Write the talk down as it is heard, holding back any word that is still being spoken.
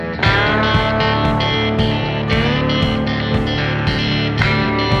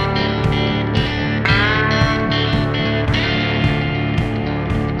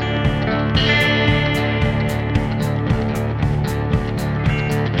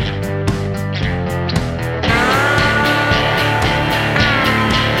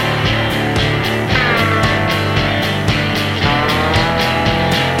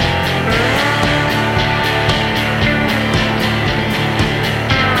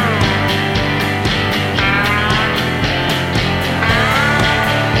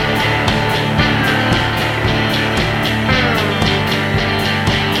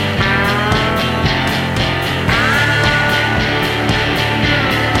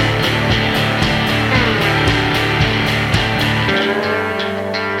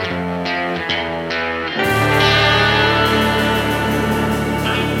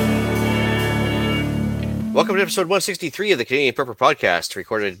Welcome to episode 163 of the Canadian Prepper Podcast,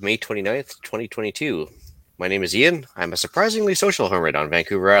 recorded May 29th, 2022. My name is Ian. I'm a surprisingly social hermit on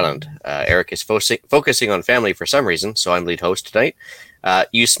Vancouver Island. Eric is focusing on family for some reason, so I'm lead host tonight.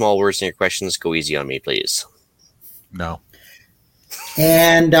 Use small words in your questions. Go easy on me, please. No.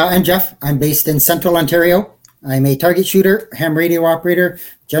 And I'm Jeff. I'm based in Central Ontario. I'm a target shooter, ham radio operator,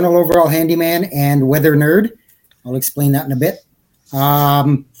 general overall handyman, and weather nerd. I'll explain that in a bit.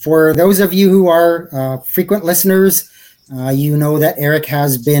 For those of you who are frequent listeners, you know that Eric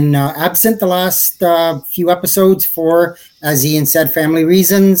has been absent the last few episodes for, as Ian said, family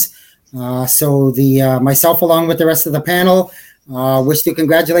reasons. So myself, along with the rest of the panel, wish to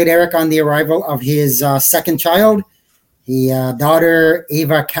congratulate Eric on the arrival of his second child, the daughter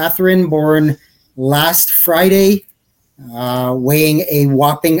Ava Catherine, born last Friday, weighing a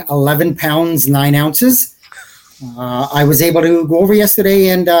whopping 11 pounds, 9 ounces. I was able to go over yesterday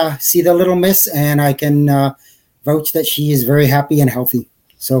and see the little miss, and I can vouch that she is very happy and healthy.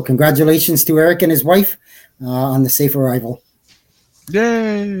 So congratulations to Eric and his wife on the safe arrival.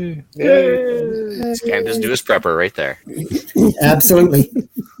 Yay! Yay! It's Canada's newest prepper right there. Absolutely.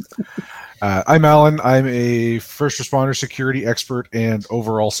 I'm Alan. I'm a first responder security expert and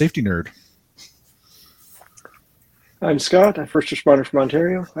overall safety nerd. I'm Scott, a first responder from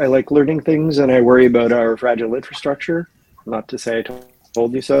Ontario. I like learning things and I worry about our fragile infrastructure. Not to say I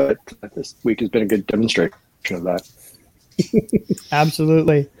told you so, but this week has been a good demonstration of that.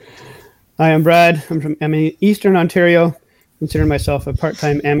 Absolutely. Hi, I'm Brad. I'm in Eastern Ontario. Consider myself a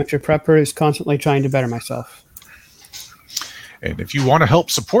part-time amateur prepper who's constantly trying to better myself. And if you want to help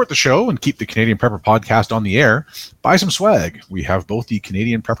support the show and keep the Canadian Prepper Podcast on the air, buy some swag. We have both the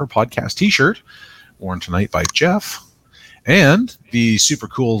Canadian Prepper Podcast t-shirt, worn tonight by Jeff, and the super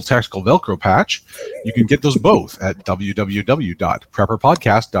cool tactical Velcro patch. You can get those both at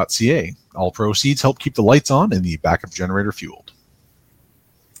www.prepperpodcast.ca. All proceeds help keep the lights on and the backup generator fueled.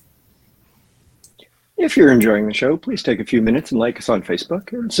 If you're enjoying the show, please take a few minutes and like us on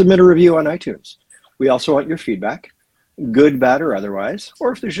Facebook and submit a review on iTunes. We also want your feedback, good, bad, or otherwise,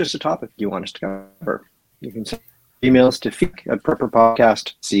 or if there's just a topic you want us to cover. You can send emails to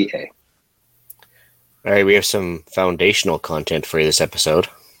feedback@prepperpodcast.ca. All right, we have some foundational content for you this episode.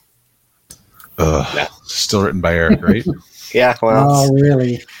 Still written by Eric, right? Yeah, well. Oh,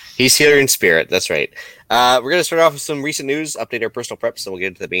 really? He's here in spirit, that's right. We're going to start off with some recent news, update our personal preps, and we'll get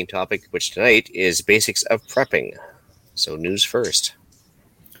into the main topic, which tonight is basics of prepping. So news first.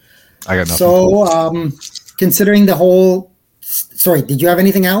 I got nothing. So, considering the whole... Sorry, did you have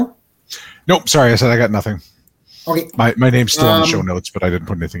anything, Al? Nope, sorry, I said I got nothing. Okay. My name's still in the show notes, but I didn't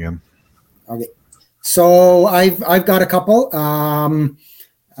put anything in. Okay. So I've got a couple.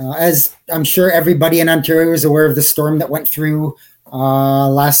 As I'm sure everybody in Ontario is aware of the storm that went through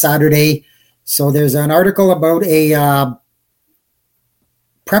last Saturday. So there's an article about a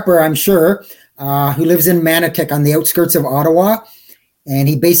prepper, I'm sure, who lives in Manotick on the outskirts of Ottawa. And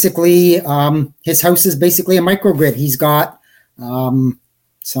he basically, his house is basically a microgrid. He's got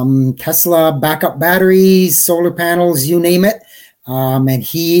some Tesla backup batteries, solar panels, you name it. And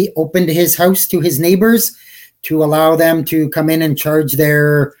he opened his house to his neighbors to allow them to come in and charge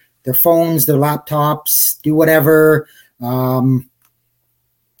their phones, their laptops, do whatever.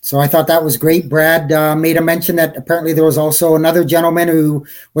 So I thought that was great. Brad made a mention that apparently there was also another gentleman who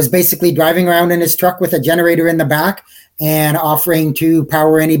was basically driving around in his truck with a generator in the back and offering to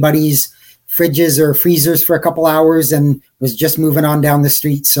power anybody's fridges or freezers for a couple hours and was just moving on down the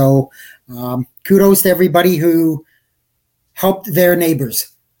street. So kudos to everybody who helped their neighbors.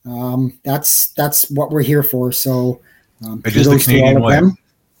 That's what we're here for. So it is the Canadian way.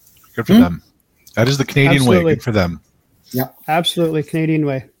 Good for them. That is the Canadian way. Good for them. Yep. Absolutely, Canadian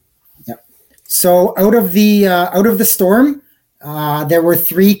way. Yep. So out of the storm, there were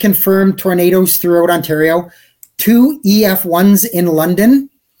 3 confirmed tornadoes throughout Ontario, 2 EF1s in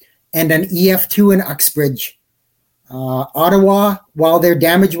London, and an EF2 in Uxbridge. Ottawa, while their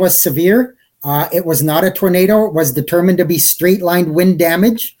damage was severe, it was not a tornado. It was determined to be straight-line wind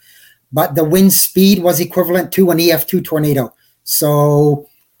damage, but the wind speed was equivalent to an EF2 tornado. So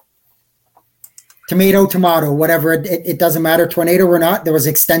tomato, whatever, it doesn't matter, tornado or not, there was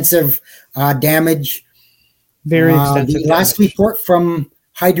extensive damage. Very extensive. The last report from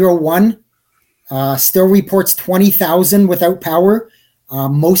Hydro One still reports 20,000 without power.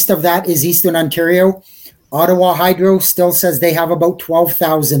 Most of that is Eastern Ontario. Ottawa Hydro still says they have about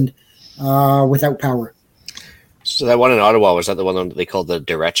 12,000 without power. So that one in Ottawa, was that the one that they called the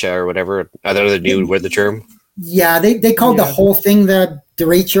derecha or whatever? Are they the new word, the term? Yeah, they called the whole thing the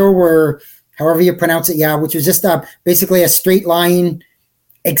derecho, or however you pronounce it, which was just basically a straight line,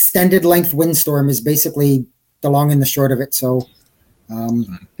 extended length windstorm is basically the long and the short of it. So,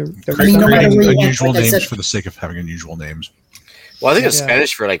 Creating no matter where you unusual went, like I names said- for the sake of having unusual names. Well, I think it's Yeah.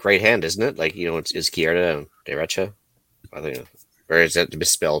 Spanish for like right hand, isn't it? Like, you know, it's izquierda and derecha. I think, or is that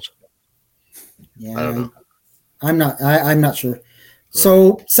misspelled? Yeah, I don't know. I'm not sure.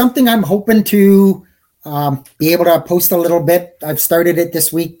 So something I'm hoping to be able to post a little bit. I've started it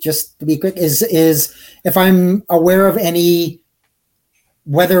this week, just to be quick. Is if I'm aware of any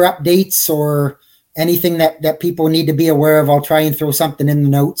weather updates or anything that people need to be aware of, I'll try and throw something in the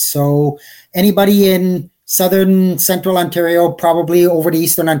notes. So anybody in southern central Ontario, probably over to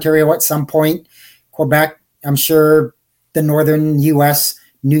eastern Ontario at some point, Quebec, I'm sure the northern US,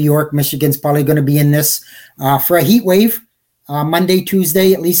 New York, Michigan's probably going to be in this for a heat wave. Monday,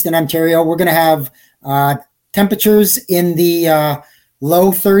 Tuesday, at least in Ontario, we're going to have temperatures in the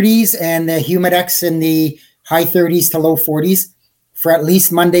low 30s and the humidex in the high 30s to low 40s for at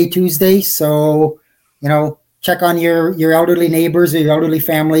least Monday, Tuesday. So, you know, check on your elderly neighbors or your elderly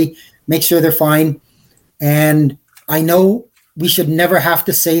family, make sure they're fine. And I know we should never have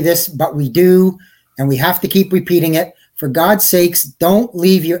to say this, but we do, and we have to keep repeating it. For God's sakes, don't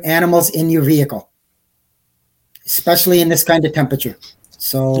leave your animals in your vehicle, especially in this kind of temperature.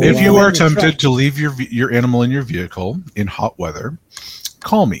 So, If you are in the truck. tempted to leave your animal in your vehicle in hot weather,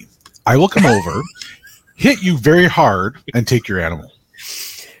 call me. I will come over, hit you very hard, and take your animal.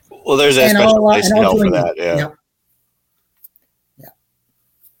 Well, there's a And special I'll- place and in I'll hell for join you. that. Yeah. Yep.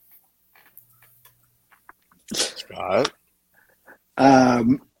 Scott?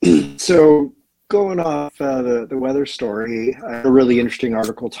 So going off the weather story, I had a really interesting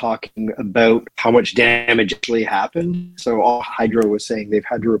article talking about how much damage actually happened. So all hydro was saying they've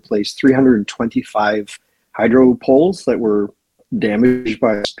had to replace 325 hydro poles that were damaged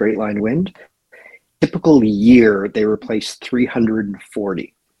by a straight line wind. Typical year, they replaced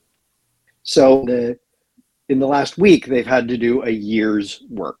 340. So in the last week, they've had to do a year's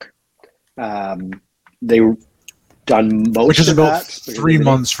work. They done most Which is of about that 3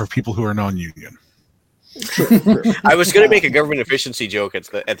 months for people who are non-union. True. I was going to make a government efficiency joke at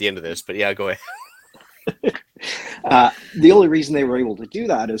the end of this, but yeah, go ahead. The only reason they were able to do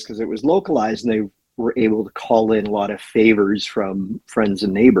that is because it was localized and they were able to call in a lot of favors from friends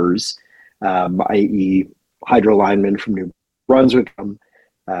and neighbors, i.e. hydro linemen from New Brunswick.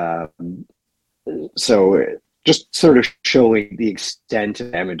 So just sort of showing the extent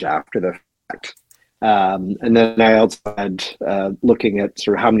of damage after the fact. And then I also had looking at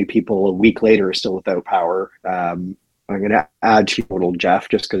sort of how many people a week later are still without power. I'm going to add to total, Jeff,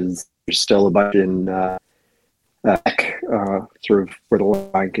 just because there's still a bunch in sort of where the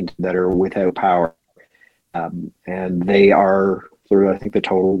line can, that are without power. And they are sort of, I think the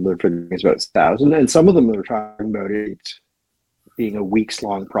total they're figuring is about 1,000. And some of them are talking about it being a weeks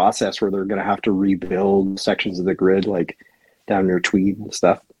long process where they're going to have to rebuild sections of the grid, like down near Tweed and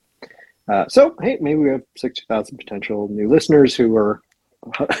stuff. So, hey, maybe we have 60,000 potential new listeners who are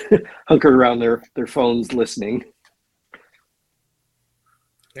hunkered around their phones listening.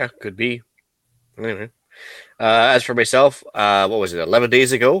 Yeah, could be. Anyway. As for myself, what was it, 11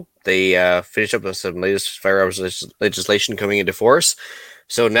 days ago, they finished up with some latest firearms legislation coming into force.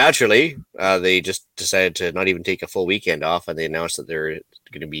 So naturally, they just decided to not even take a full weekend off, and they announced that they're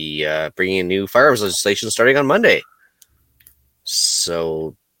going to be bringing in new firearms legislation starting on Monday.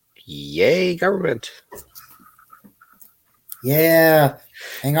 So, yay, government. yeah,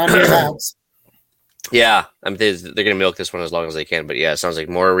 hang on to your hats. Yeah, I mean, they're going to milk this one as long as they can. But yeah, it sounds like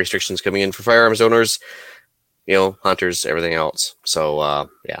more restrictions coming in for firearms owners, you know, hunters, everything else. So,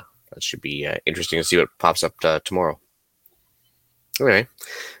 yeah, that should be interesting to see what pops up tomorrow. Okay.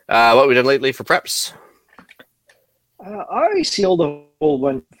 What we done lately for preps? I sealed a whole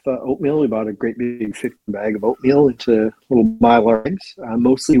bunch of oatmeal. We bought a great big 50 bag of oatmeal into little Mylar bags.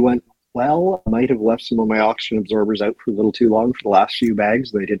 Mostly went well. I might have left some of my oxygen absorbers out for a little too long for the last few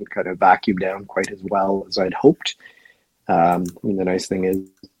bags. They didn't kind of vacuum down quite as well as I'd hoped. And the nice thing is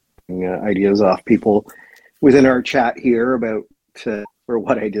getting ideas off people within our chat here about or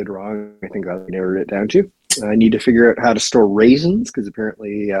what I did wrong. I think I narrowed it down to. I need to figure out how to store raisins because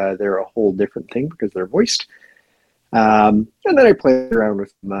apparently they're a whole different thing because they're moist. And then I played around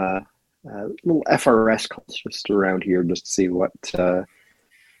with some little FRS calls just around here just to see what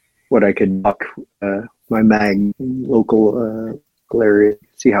I could buck my mag local area,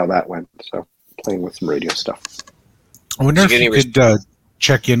 see how that went. So playing with some radio stuff. I wonder if Did you you get could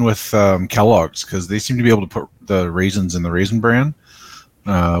check in with Kellogg's because they seem to be able to put the raisins in the Raisin Bran.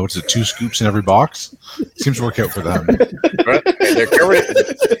 What's it? 2 scoops in every box. Seems to work out for them. Right? They're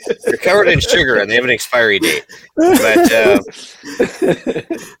covered in sugar and they have an expiry date. But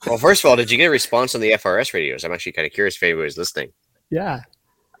well, first of all, did you get a response on the FRS radios? I'm actually kind of curious if anybody was listening. Yeah.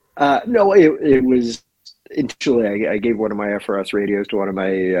 No, it was initially I gave one of my FRS radios to one of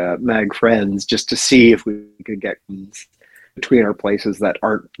my mag friends just to see if we could get between our places that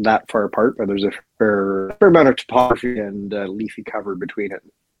aren't that far apart, but there's a fair amount of topography and leafy cover between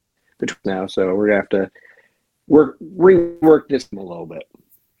now. So we're gonna have to rework this a little bit.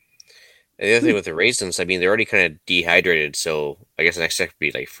 And the other thing with the raisins, I mean, they're already kind of dehydrated, so I guess the next step would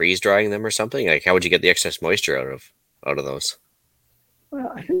be like freeze drying them or something. Like, how would you get the excess moisture out of those?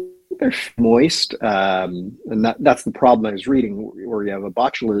 Well, I think they're moist, and that's the problem I was reading, where you have a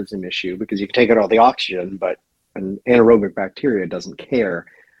botulism issue because you can take out all the oxygen, but an anaerobic bacteria doesn't care.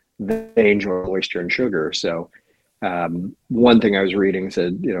 They enjoy moisture and sugar. So one thing I was reading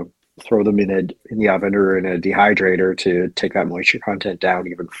said, throw them in the oven or in a dehydrator to take that moisture content down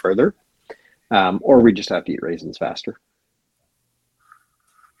even further. Or we just have to eat raisins faster.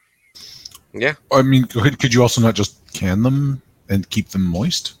 Yeah. I mean, could you also not just can them and keep them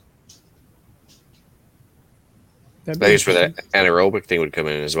moist? I guess where that anaerobic thing would come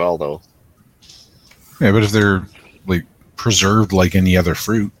in as well, though. Yeah, but if they're like preserved like any other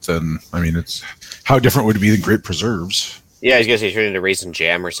fruit, then I mean, it's how different would it be than grape preserves? Yeah, I was gonna say turn into raisin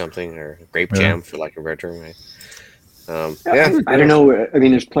jam or something, or grape jam for lack of a better term. Right? I don't know. I mean,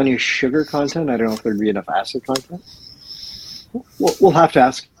 there's plenty of sugar content. I don't know if there'd be enough acid content. We'll have to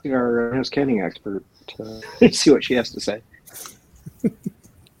ask our house canning expert to see what she has to say.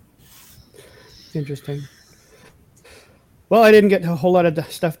 Interesting. Well, I didn't get a whole lot of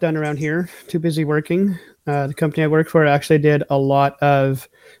stuff done around here. Too busy working. The company I work for actually did a lot of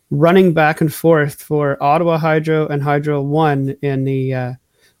running back and forth for Ottawa Hydro and Hydro One in the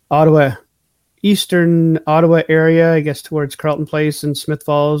eastern Ottawa area, I guess towards Carleton Place and Smith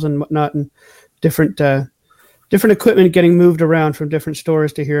Falls and whatnot, and different equipment getting moved around from different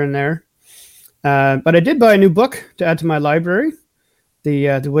stores to here and there. But I did buy a new book to add to my library,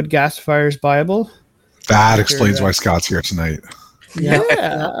 the Wood Gasifiers Bible. That explains why Scott's here tonight. Yeah,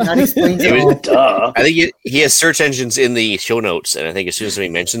 that explains it all. Duh. I think he has search engines in the show notes, and I think as soon as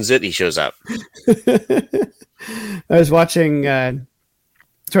somebody mentions it, he shows up. I was listening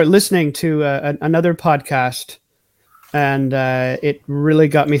to another podcast, and it really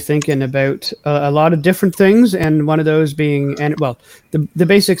got me thinking about a lot of different things. And one of those being, the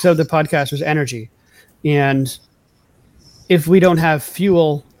basics of the podcast was energy, and if we don't have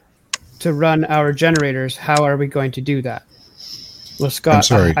fuel to run our generators, how are we going to do that? Well,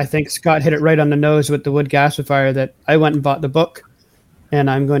 Scott, I think Scott hit it right on the nose with the wood gasifier. That I went and bought the book, and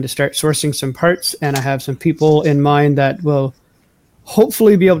I'm going to start sourcing some parts, and I have some people in mind that will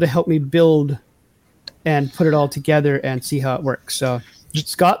hopefully be able to help me build and put it all together and see how it works. So,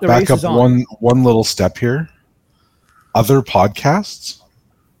 Scott, the race is on. One little step here. Other podcasts?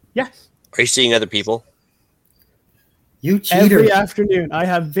 Yes. Are you seeing other people? You cheater. Every afternoon. I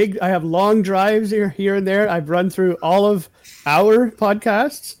have long drives here and there. I've run through all of our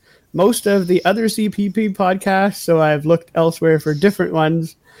podcasts, most of the other CPP podcasts, so I've looked elsewhere for different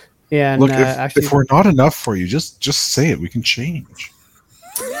ones. And look, if we're not enough for you, just say it. We can change.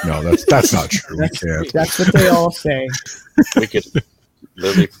 No, that's not true. We can't. That's what they all say. We could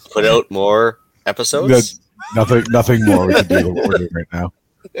literally put out more episodes. Nothing more we can do than what we're doing right now.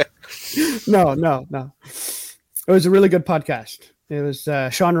 No. It was a really good podcast. It was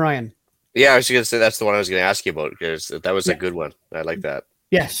Sean Ryan. Yeah, I was going to say that's the one I was going to ask you about, because that was a good one. I like that.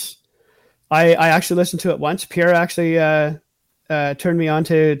 Yes. I actually listened to it once. Pierre actually turned me on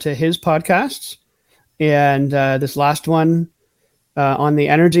to his podcasts. And this last one on the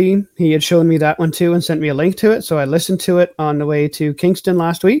energy, he had shown me that one too and sent me a link to it. So I listened to it on the way to Kingston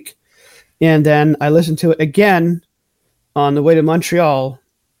last week. And then I listened to it again on the way to Montreal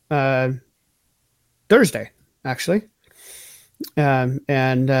Thursday, actually.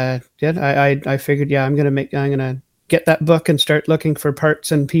 I figured, I'm gonna get that book and start looking for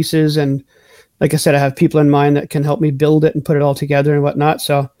parts and pieces, and like I said, I have people in mind that can help me build it and put it all together and whatnot.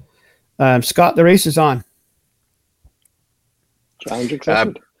 So, Scott, the race is on. Challenge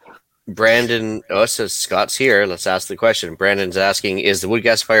accepted. Brandon says Scott's here. Let's ask the question. Brandon's asking, is the Wood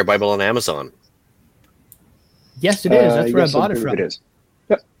Gasifier Bible on Amazon? Yes, it is. That's where I bought it from. It is.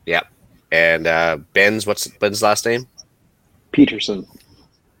 Yep. And what's Ben's last name? Peterson.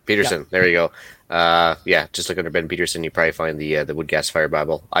 There you go. Just look under Ben Peterson. You probably find the Wood Gasifier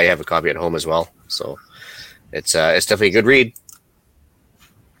Bible. I have a copy at home as well, so it's definitely a good read.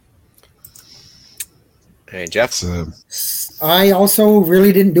 Hey, Jeff. I also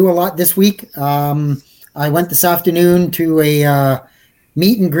really didn't do a lot this week. I went this afternoon to a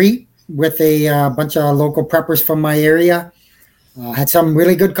meet and greet with a bunch of local preppers from my area. Had some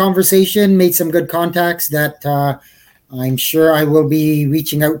really good conversation, made some good contacts that I'm sure I will be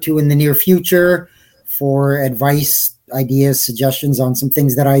reaching out to in the near future for advice, ideas, suggestions on some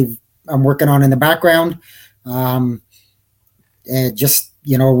things that I'm working on in the background. And just,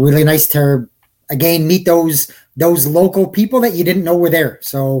 really nice to, again, meet those local people that you didn't know were there.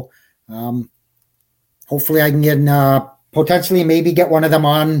 So hopefully I can potentially maybe get one of them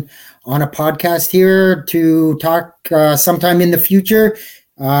on a podcast here to talk sometime in the future.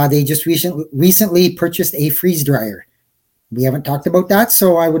 They just recently purchased a freeze dryer. We haven't talked about that,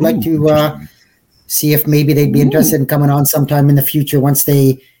 so I would like to see if maybe they'd be interested in coming on sometime in the future once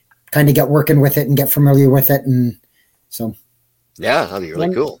they kind of get working with it and get familiar with it. And so, yeah, that'd be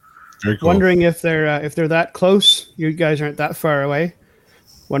really cool. Very cool. Wondering if they're that close. You guys aren't that far away.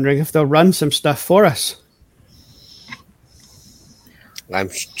 Wondering if they'll run some stuff for us. I'm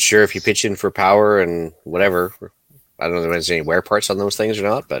sure if you pitch in for power and whatever, I don't know if there's any wear parts on those things or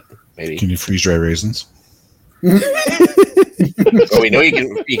not, but maybe. Can you freeze dry raisins? Well, we know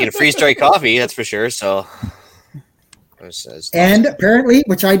you can freeze dry coffee, that's for sure. So, and apparently,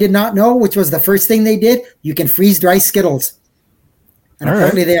 which I did not know, which was the first thing they did, you can freeze dry Skittles, and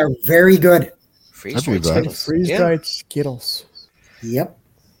apparently they are very good. Freeze dried Skittles. Freeze dried Skittles. Yep.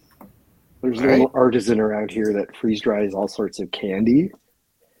 There's a little artisan around here that freeze dries all sorts of candy,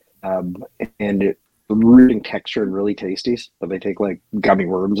 and it's really texture and really tasty. So they take like gummy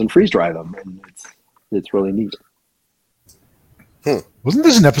worms and freeze dry them, and it's really neat. Wasn't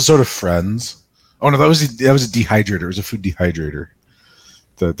this an episode of Friends? Oh no, that was a dehydrator. It was a food dehydrator.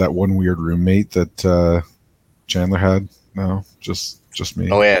 That one weird roommate that Chandler had. No, just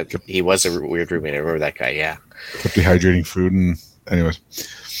me. Oh yeah, he was a weird roommate. I remember that guy. Yeah, kept dehydrating food, and anyways.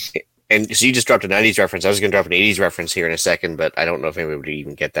 And so you just dropped a 90s reference. I was going to drop an 80s reference here in a second, but I don't know if anybody would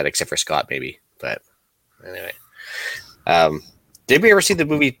even get that except for Scott, maybe. But anyway, did we ever see the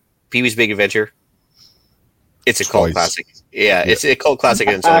movie Pee-wee's Big Adventure? It's a cult classic. Yeah, it's a cult classic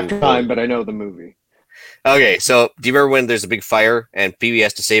in its own time, but I know the movie. Okay, so do you remember when there's a big fire and Pee-wee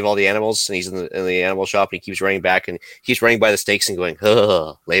has to save all the animals, and he's in the animal shop and he keeps running back and keeps running by the snakes and going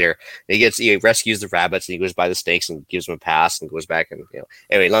later. And he rescues the rabbits and he goes by the snakes and gives them a pass and goes back and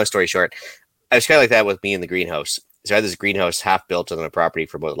Anyway, long story short, I was kind of like that with me in the greenhouse. So I had this greenhouse half built on a property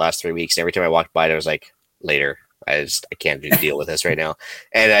for about the last 3 weeks, and every time I walked by it, I was like, later. I can't deal with this right now.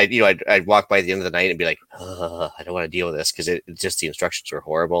 And I'd walk by at the end of the night and be like, I don't want to deal with this because it just the instructions were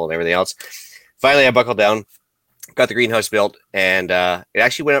horrible and everything else. Finally, I buckled down, got the greenhouse built, and it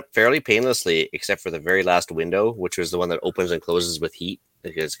actually went up fairly painlessly, except for the very last window, which was the one that opens and closes with heat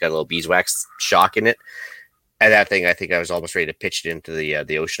because it's got a little beeswax shock in it. And that thing, I think I was almost ready to pitch it into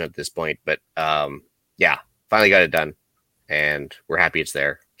the ocean at this point. But yeah, finally got it done, and we're happy it's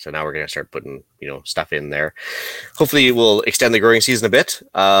there. So now we're going to start putting, stuff in there. Hopefully it will extend the growing season a bit.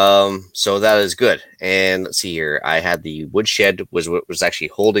 So that is good. And let's see here. I had the woodshed was what was actually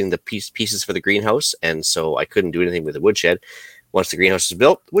holding the pieces for the greenhouse. And so I couldn't do anything with the woodshed. Once the greenhouse is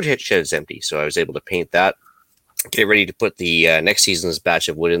built, the woodshed is empty. So I was able to paint that, get ready to put the next season's batch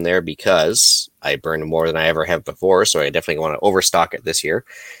of wood in there because I burned more than I ever have before. So I definitely want to overstock it this year.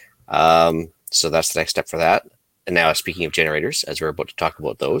 So that's the next step for that. And now, speaking of generators, as we're about to talk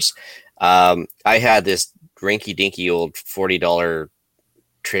about those, I had this rinky-dinky old $40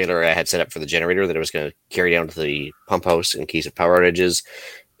 trailer I had set up for the generator that I was going to carry down to the pump house in case of power outages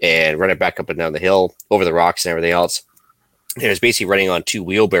and run it back up and down the hill over the rocks and everything else. And it was basically running on 2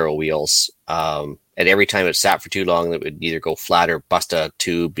 wheelbarrow wheels. And every time it sat for too long, it would either go flat or bust a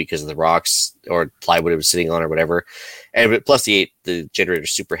tube because of the rocks or plywood it was sitting on or whatever. And plus the generator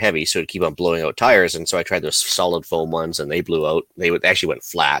is super heavy, so it'd keep on blowing out tires. And so I tried those solid foam ones, and they blew out. They actually went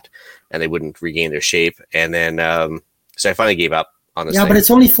flat, and they wouldn't regain their shape. And then so I finally gave up on this. Yeah, thing. but it's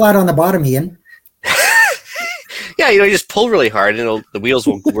only flat on the bottom, Ian. Yeah, you just pull really hard, and the wheels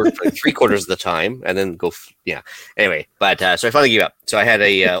will work for 3/4 of the time, and then go. Anyway, but so I finally gave up. So I had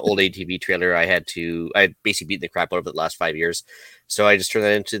a old ATV trailer. I had basically beaten the crap out of it the last 5 years. So I just turned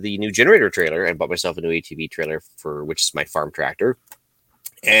that into the new generator trailer and bought myself a new ATV trailer which is my farm tractor,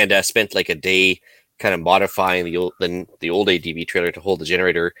 and spent like a day kind of modifying the old ATV trailer to hold the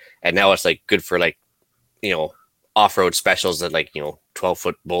generator, and now it's like good for off-road specials that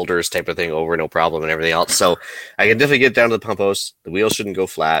 12-foot boulders type of thing over no problem and everything else. So I can definitely get down to the pump house. The wheels shouldn't go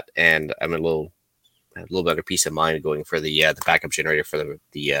flat, and I'm a little better peace of mind going for the backup generator for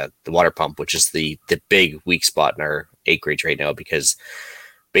the water pump, which is the big weak spot in our acreage right now, because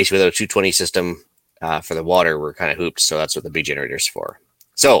basically without a 220 system, For the water, we're kind of hooped, so that's what the big generator's for.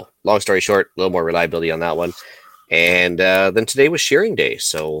 So, long story short, a little more reliability on that one. And then today was shearing day.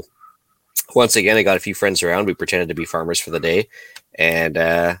 So, once again, I got a few friends around. We pretended to be farmers for the day. And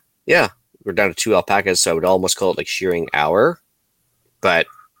yeah, we're down to 2 alpacas, so I would almost call it like shearing hour. But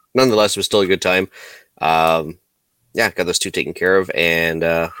nonetheless, it was still a good time. Yeah, got those 2 taken care of. And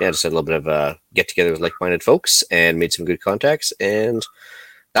yeah, just had a little bit of a get together with like-minded folks and made some good contacts. And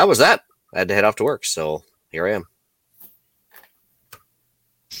that was that. I had to head off to work, so here I am.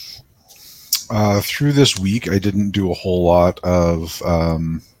 Through this week, I didn't do a whole lot of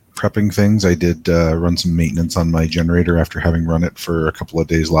prepping things. I did run some maintenance on my generator after having run it for a couple of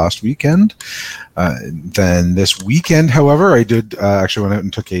days last weekend. Then this weekend, however, I did actually went out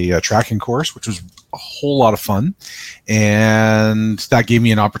and took a tracking course, which was a whole lot of fun. And that gave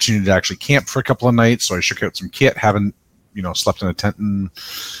me an opportunity to actually camp for a couple of nights. So I shook out some kit, haven't, slept in a tent in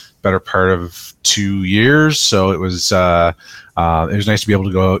better part of 2 years. So it was nice to be able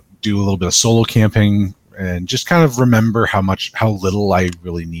to go out, do a little bit of solo camping, and just kind of remember how little I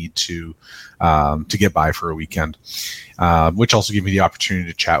really need to get by for a weekend, which also gave me the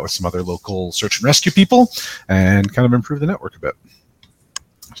opportunity to chat with some other local search and rescue people and kind of improve the network a bit.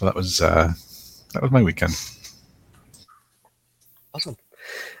 So that was my weekend. Awesome.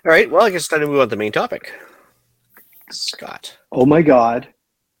 All right. Well, I guess it's time to move on to the main topic. Scott. Oh my God.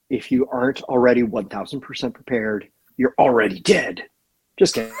 If you aren't already 1000% prepared, you're already dead.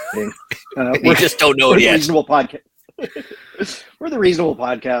 Just kidding. We just don't know it yet. Reasonable podcast. We're the reasonable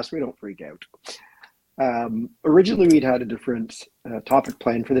podcast. We don't freak out. Originally, we'd had a different topic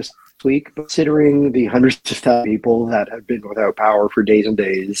planned for this week, but considering the hundreds of thousands of people that have been without power for days and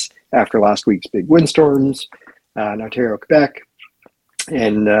days after last week's big windstorms in Ontario, Quebec,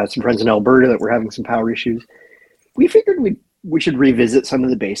 and some friends in Alberta that were having some power issues, we figured we should revisit some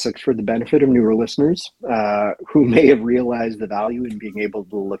of the basics for the benefit of newer listeners who may have realized the value in being able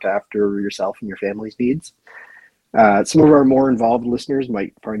to look after yourself and your family's needs. Some of our more involved listeners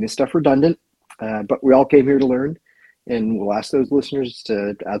might find this stuff redundant, but we all came here to learn, and we'll ask those listeners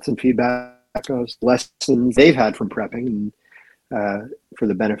to add some feedback on those lessons they've had from prepping and, for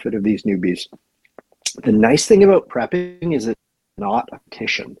the benefit of these newbies. The nice thing about prepping is it's not a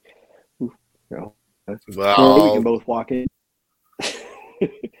petition. Well, we can both walk in.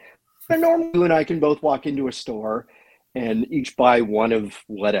 Normally, you and I can both walk into a store and each buy one of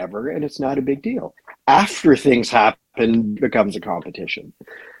whatever, and it's not a big deal. After things happen, it becomes a competition.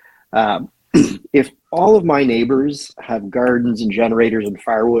 If all of my neighbors have gardens and generators and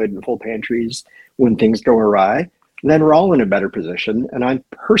firewood and full pantries when things go awry, then we're all in a better position, and I'm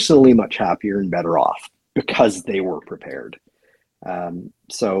personally much happier and better off because they were prepared.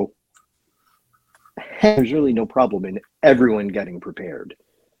 So there's really no problem in everyone getting prepared.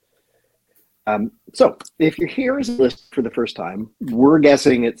 So if you're here as a listener for the first time, we're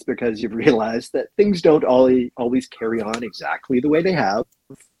guessing it's because you've realized that things don't always carry on exactly the way they have.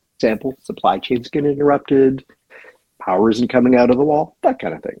 For example, supply chains get interrupted, power isn't coming out of the wall, that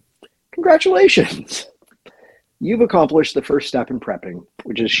kind of thing. Congratulations! You've accomplished the first step in prepping,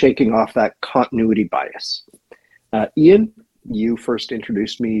 which is shaking off that continuity bias. Ian, you first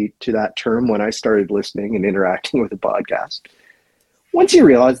introduced me to that term when I started listening and interacting with the podcast. Once you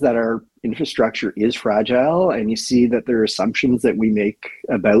realize that our infrastructure is fragile and you see that there are assumptions that we make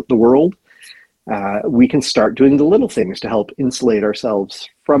about the world, we can start doing the little things to help insulate ourselves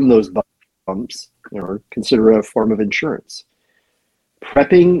from those bumps, or consider a form of insurance.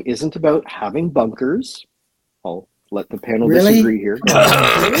 Prepping isn't about having bunkers. I'll let the panel disagree here.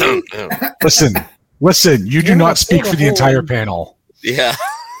 Listen, you do not speak for the entire panel. Yeah.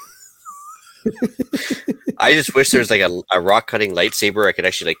 I just wish there was like a rock cutting lightsaber I could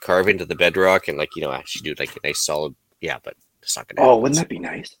actually like carve into the bedrock and actually do like a nice solid. Yeah, but it's not gonna happen. Oh, wouldn't that be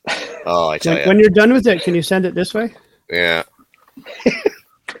nice? Oh, I tell you. When you're done with it, can you send it this way? Yeah.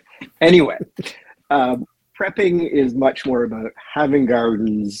 Anyway, prepping is much more about having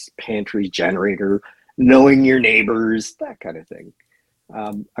gardens, pantries, generator, knowing your neighbors, that kind of thing.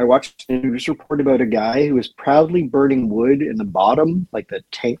 I watched a news report about a guy who was proudly burning wood in the bottom, like the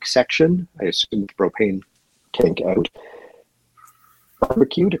tank section. I assume the propane tank out.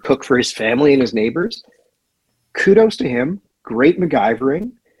 Barbecue to cook for his family and his neighbors. Kudos to him. Great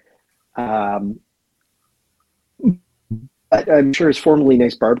MacGyvering. But I'm sure his formerly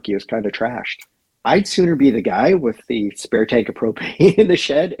nice barbecue is kind of trashed. I'd sooner be the guy with the spare tank of propane in the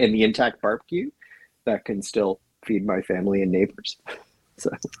shed and the intact barbecue that can still feed my family and neighbors. So,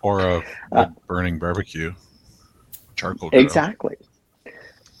 or a burning barbecue, charcoal grill. Exactly.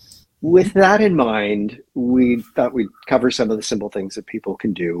 With that in mind, we thought we'd cover some of the simple things that people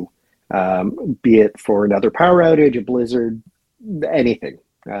can do be it for another power outage, a blizzard, anything.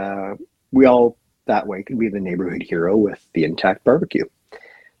 We all that way can be the neighborhood hero with the Intact Barbecue.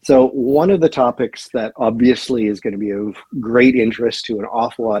 So one of the topics that obviously is going to be of great interest to an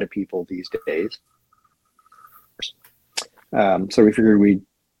awful lot of people these days. So we figured we'd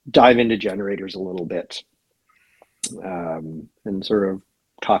dive into generators a little bit and sort of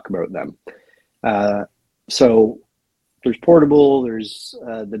talk about them. So there's portable, there's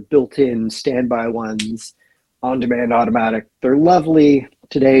the built-in standby ones, on-demand automatic. They're lovely.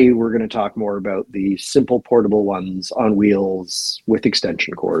 Today we're going to talk more about the simple portable ones on wheels with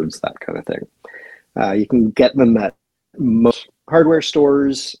extension cords, that kind of thing. You can get them at most hardware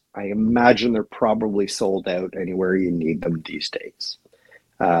stores. I imagine they're probably sold out anywhere you need them these days.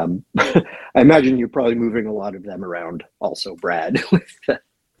 I imagine you're probably moving a lot of them around also, Brad.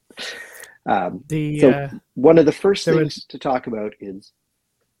 So one of the first things to talk about is,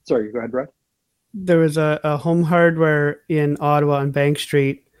 sorry, go ahead, Brad. There was a Home Hardware in Ottawa on Bank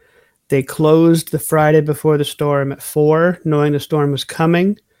Street. They closed the Friday before the storm at 4, knowing the storm was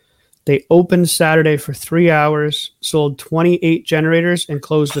coming. They opened Saturday for 3 hours, sold 28 generators, and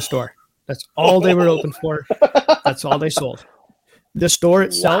closed the store. That's all they were open for. That's all they sold. The store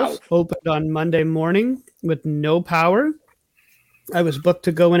itself opened on Monday morning with no power. I was booked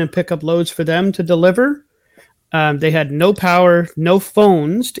to go in and pick up loads for them to deliver. They had no power, no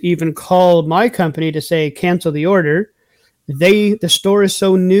phones to even call my company to say cancel the order. The store is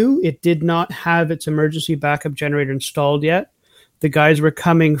so new, it did not have its emergency backup generator installed yet. The guys were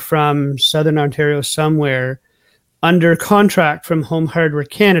coming from Southern Ontario somewhere under contract from Home Hardware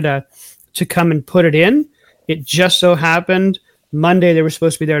Canada to come and put it in. It just so happened Monday they were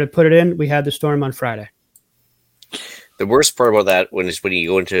supposed to be there to put it in. We had the storm on Friday. The worst part about that when you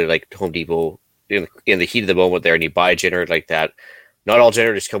go into like Home Depot in the heat of the moment there and you buy a generator like that, not all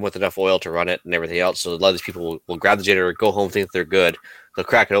generators come with enough oil to run it and everything else. So a lot of these people will grab the generator, go home, think they're good. They'll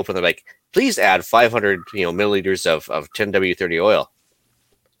crack it open. They're like, please add 500 milliliters of 10W30 oil.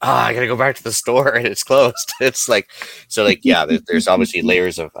 I got to go back to the store and it's closed. It's like, so like, yeah, there's obviously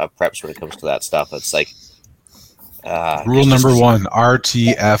layers of preps when it comes to that stuff. It's like, rule number 1,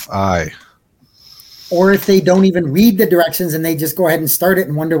 RTFI. Or if they don't even read the directions and they just go ahead and start it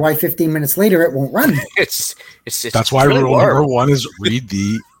and wonder why 15 minutes later it won't run. That's why really rule number 1 is read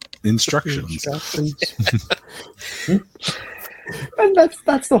the instructions. And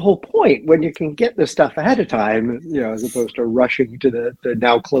that's the whole point. When you can get this stuff ahead of time, as opposed to rushing to the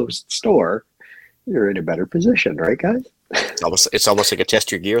now closed store, you're in a better position, right, guys? It's almost like a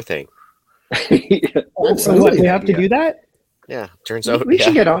test your gear thing. Yeah, so what, we have to do that? Yeah, turns out we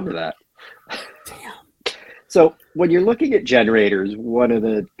should get onto that. Damn. So when you're looking at generators, one of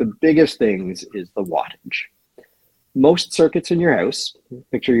the biggest things is the wattage. Most circuits in your house,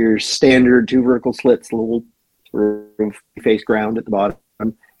 picture your standard 2 vertical slits, little face ground at the bottom,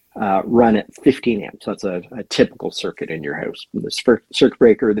 run at 15 amps. That's a typical circuit in your house. The circuit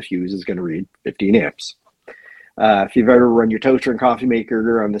breaker, the fuse, is going to read 15 amps. If you've ever run your toaster and coffee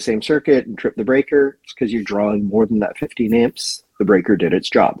maker on the same circuit and tripped the breaker, it's because you're drawing more than that 15 amps. The breaker did its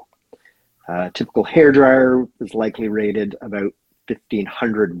job. Typical hairdryer is likely rated about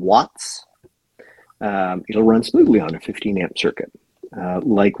 1500 watts. It'll run smoothly on a 15 amp circuit.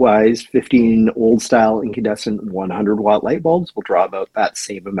 Likewise, 15 old style incandescent 100 watt light bulbs will draw about that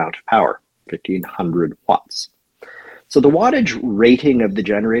same amount of power, 1500 watts. So the wattage rating of the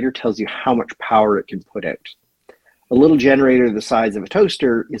generator tells you how much power it can put out. A little generator the size of a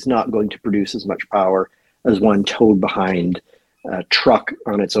toaster is not going to produce as much power as one towed behind a truck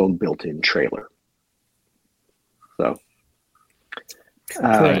on its own built-in trailer. So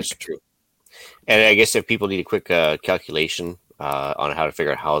that's true. And I guess if people need a quick calculation on how to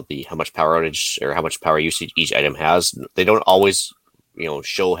figure out how much power outage or how much power usage each item has, they don't always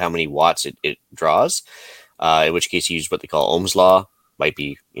show how many watts it draws. In which case you use what they call Ohm's law. Might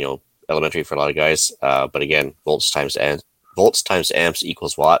be elementary for a lot of guys, but again, volts times amps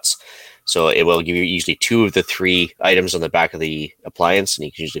equals watts. So it will give you usually 2 of the 3 items on the back of the appliance, and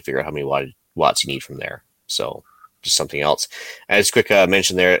you can usually figure out how many watts you need from there. So just something else. And just quick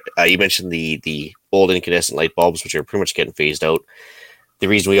mention there, you mentioned the old incandescent light bulbs, which are pretty much getting phased out. The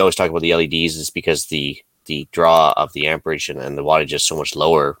reason we always talk about the LEDs is because the draw of the amperage and the wattage is so much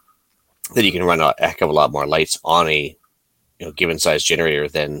lower that you can run a heck of a lot more lights on a given size generator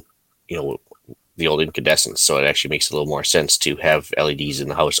than the old incandescents. So it actually makes a little more sense to have LEDs in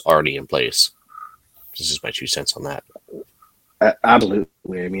the house already in place. This is my 2 cents on that.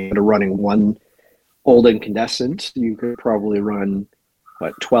 Absolutely. I mean, running one old incandescent, you could probably run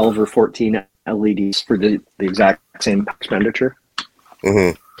 12 or 14 LEDs for the exact same expenditure.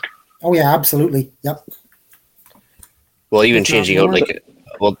 Mm-hmm. Oh yeah, absolutely. Yep. Well, even If not changing out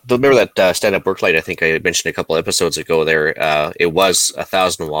more. remember that stand-up work light? I think I mentioned a couple episodes ago. There, it was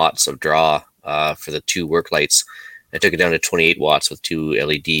 1,000 watts of draw for the 2 work lights. I took it down to 28 watts with 2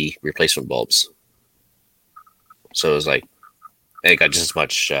 LED replacement bulbs. So it was like, it got just as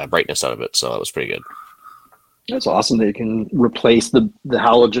much brightness out of it. So that was pretty good. That's awesome that you can replace the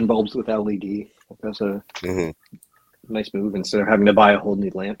halogen bulbs with LED. That's a nice move instead of having to buy a whole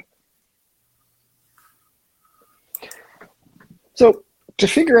new lamp. So to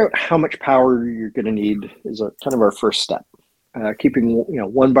figure out how much power you're going to need is kind of our first step. Keeping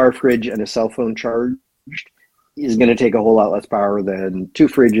 1 bar fridge and a cell phone charged is going to take a whole lot less power than 2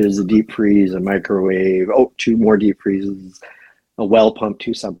 fridges, a deep freeze, a microwave, 2 more deep freezes, a well pump,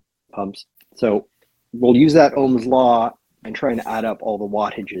 2 sump pumps. So we'll use that Ohm's law and try and add up all the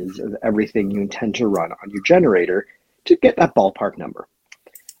wattages of everything you intend to run on your generator to get that ballpark number.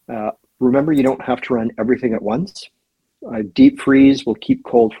 Remember, you don't have to run everything at once. A deep freeze will keep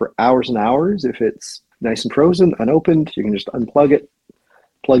cold for hours and hours. If it's nice and frozen, unopened, you can just unplug it,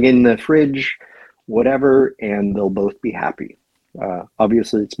 plug in the fridge, whatever, and they'll both be happy.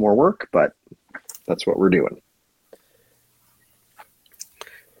 Obviously, it's more work, but that's what we're doing.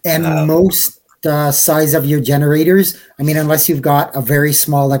 And most size of your generators, I mean, unless you've got a very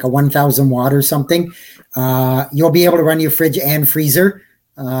small, like a 1,000 watt or something, you'll be able to run your fridge and freezer.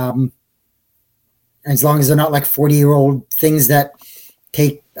 As long as they're not like 40-year-old things that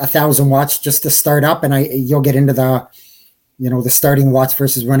take 1,000 watts just to start up. And you'll get into the, the starting watts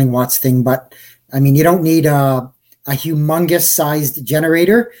versus running watts thing. But I mean, you don't need a humongous sized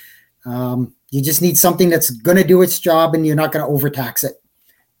generator. You just need something that's going to do its job and you're not going to overtax it.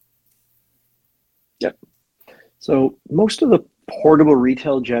 Yep. So most of the portable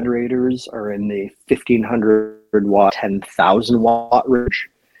retail generators are in the 1,500 watt, 10,000 watt range.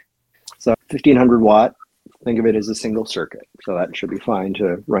 So 1,500 watt, think of it as a single circuit. So that should be fine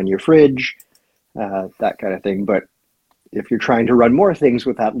to run your fridge, that kind of thing. But if you're trying to run more things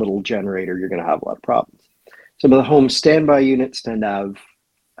with that little generator, you're going to have a lot of problems. Some of the home standby units tend to have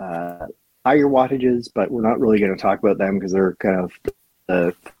higher wattages, but we're not really going to talk about them because they're kind of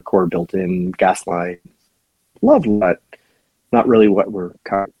the core built-in gas line. Love that. Not really what we're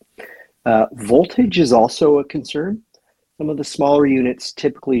covering. Voltage is also a concern. Some of the smaller units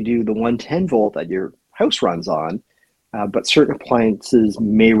typically do the 110 volt that your house runs on, but certain appliances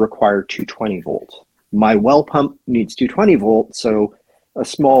may require 220 volt. My well pump needs 220 volt, so a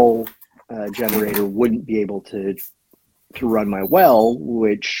small generator wouldn't be able to run my well,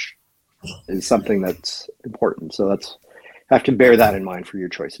 which is something that's important. So have to bear that in mind for your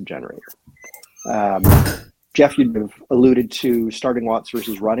choice of generator. Jeff, you've alluded to starting watts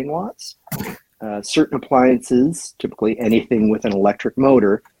versus running watts. Certain appliances, typically anything with an electric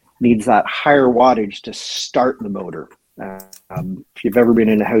motor, needs that higher wattage to start the motor. If you've ever been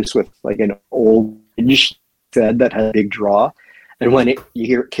in a house with like an old bed that has a big draw, and when you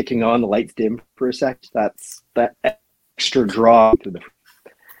hear it kicking on, the lights dim for a sec, that's that extra draw to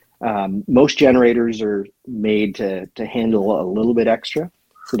the. Most generators are made to handle a little bit extra.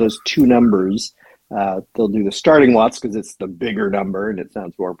 So those 2 numbers, they'll do the starting watts because it's the bigger number and it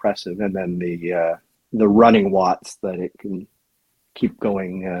sounds more impressive, and then the running watts that it can keep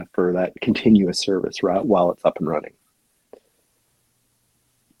going for that continuous service while it's up and running.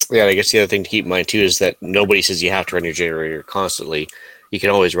 Yeah, I guess the other thing to keep in mind too is that nobody says you have to run your generator constantly. You can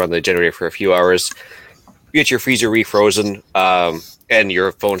always run the generator for a few hours, get your freezer refrozen, and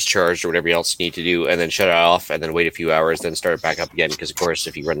your phone's charged or whatever else you need to do, and then shut it off, and then wait a few hours, then start it back up again. Because of course,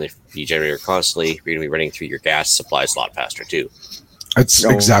 if you run the generator constantly, you're going to be running through your gas supplies a lot faster too. That's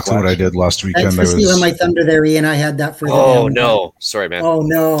exactly what I did last weekend. Thanks for stealing my thunder there, Ian. I had that for you. Oh no, sorry, man. Oh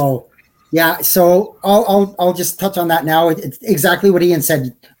no. Yeah, so I'll just touch on that now. It's exactly what Ian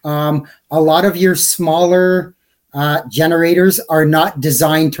said. A lot of your smaller generators are not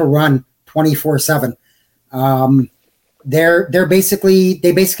designed to run 24/7. They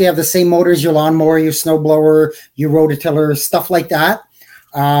basically have the same motor as your lawnmower, your snowblower, your rototiller, stuff like that,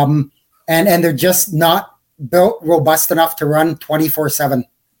 and they're just not built robust enough to run 24/7.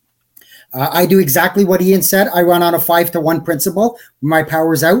 I do exactly what Ian said. I run on a 5-to-1 principle. When my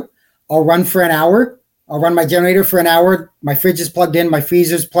power's out, I'll run for an hour. I'll run my generator for an hour. My fridge is plugged in. My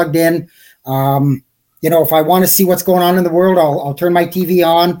freezer's plugged in. If I want to see what's going on in the world, I'll turn my TV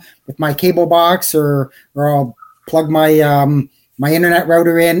on with my cable box, or I'll plug my my internet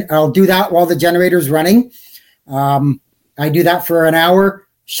router in. I'll do that while the generator's running. I do that for an hour,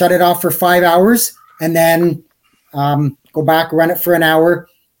 shut it off for 5 hours, and then go back, run it for an hour.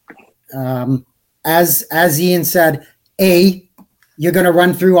 As Ian said, you're going to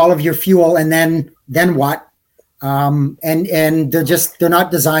run through all of your fuel, and then what? And they're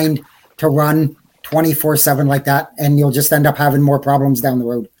not designed to run 24/7 like that, and you'll just end up having more problems down the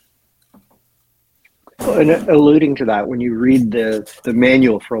road. Well, and alluding to that, when you read the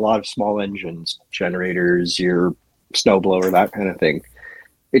manual for a lot of small engines, generators, your snowblower, that kind of thing,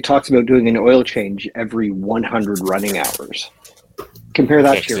 it talks about doing an oil change every 100 running hours. Compare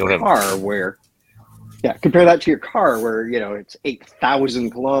that to your car where it's 8,000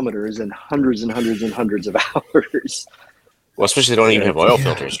 kilometers and hundreds and hundreds and hundreds of hours. Well, especially they don't even have oil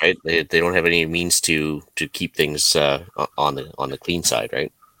filters, right? They don't have any means to keep things on the clean side,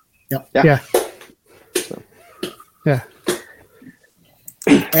 right? Yeah.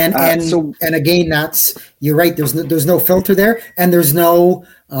 And again, you're right. There's no filter there, and there's no.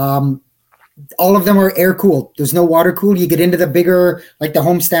 All of them are air cooled. There's no water cooled. You get into the bigger, like the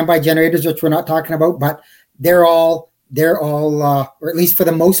home standby generators, which we're not talking about, but they're all, or at least for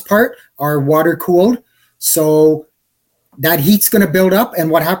the most part, are water cooled. So that heat's going to build up, and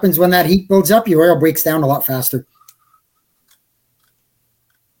what happens when that heat builds up? Your oil breaks down a lot faster.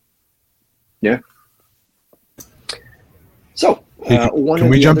 Yeah. So, can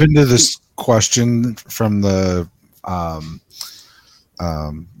we jump into this question from the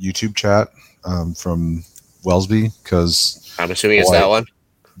YouTube chat from Wellesby? Because I'm assuming it's that one.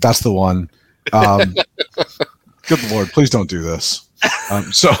 That's the one. Good Lord, please don't do this.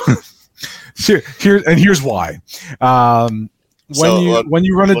 So here's why. When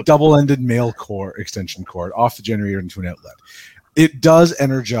you run a double-ended male core extension cord off the generator into an outlet, it does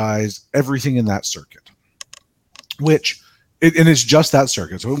energize everything in that circuit, and it's just that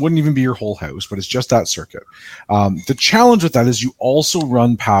circuit. So it wouldn't even be your whole house, but it's just that circuit. The challenge with that is you also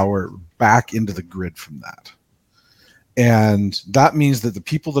run power back into the grid from that. And that means that the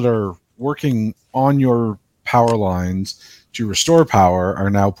people that are working on your power lines to restore power are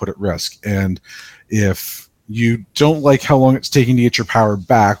now put at risk. And if you don't like how long it's taking to get your power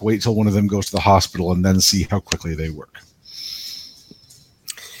back, wait till one of them goes to the hospital and then see how quickly they work.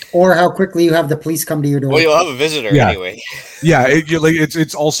 Or how quickly you have the police come to your door. Well, you'll have a visitor anyway. Yeah,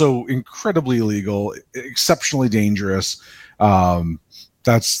 it's also incredibly illegal, exceptionally dangerous.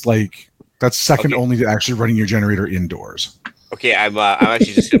 That's second only to actually running your generator indoors. Okay, I'm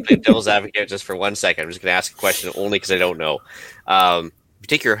actually just going to play devil's advocate just for 1 second. I'm just going to ask a question only because I don't know. You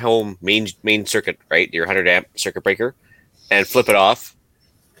take your home main circuit, right, your 100 amp circuit breaker, and flip it off,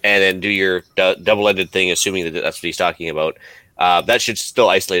 and then do your double-ended thing, assuming that that's what he's talking about. That should still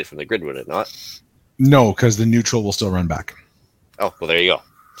isolate it from the grid, would it not? No, because the neutral will still run back. Oh, well, there you go.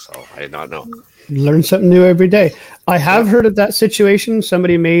 So I did not know. Learn something new every day. I have heard of that situation.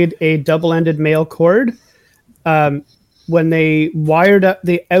 Somebody made a double-ended male cord. When they wired up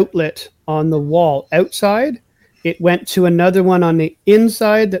the outlet on the wall outside, it went to another one on the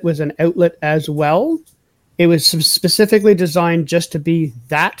inside that was an outlet as well. It was specifically designed just to be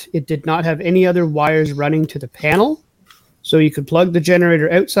that. It did not have any other wires running to the panel. So you could plug the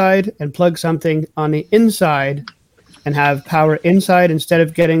generator outside and plug something on the inside and have power inside instead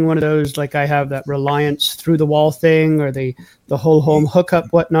of getting one of those, like I have that Reliance through the wall thing or the whole home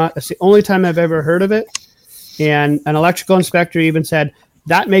hookup, whatnot. That's the only time I've ever heard of it. And an electrical inspector even said,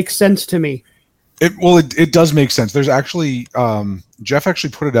 that makes sense to me. It does make sense. There's actually, Jeff actually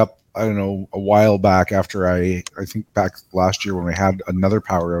put it up, I don't know, a while back after I think back last year when we had another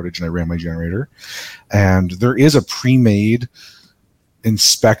power outage and I ran my generator. And there is a pre-made,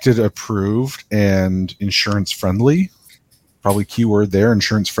 inspected, approved, and insurance friendly, probably keyword there,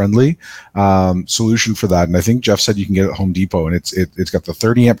 insurance friendly solution for that. And I think Jeff said you can get it at Home Depot, and it's got the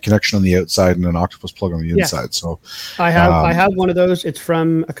 30 amp connection on the outside and an octopus plug on the inside. So I have one of those. It's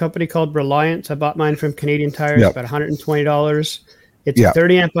from a company called Reliance. I bought mine from Canadian Tire. It's about $120. It's a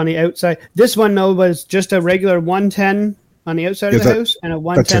 30 amp on the outside. This one, though, was just a regular 110 on the outside of the house and a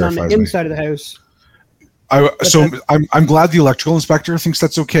 110 on the inside of the house. I'm glad the electrical inspector thinks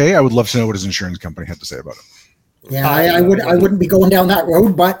that's okay. I would love to know what his insurance company had to say about it. Yeah, I wouldn't be going down that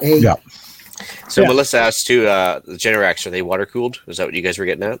road, but hey. Yeah. So Melissa asked too, the Generacs, are they water cooled? Is that what you guys were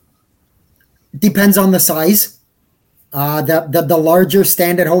getting at? Depends on the size. The larger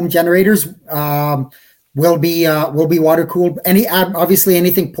stand at home generators will be water cooled. Obviously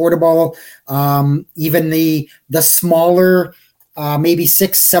anything portable, even the smaller maybe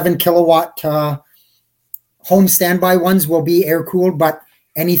 6-7 kilowatt home standby ones will be air cooled, but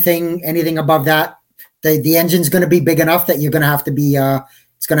anything above that, the engine's going to be big enough that you're going to have to be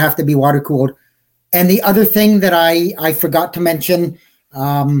it's going to have to be water cooled. And the other thing that I forgot to mention,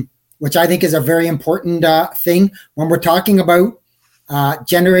 which I think is a very important thing when we're talking about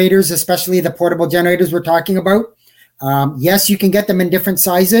generators, especially the portable generators we're talking about, Yes, you can get them in different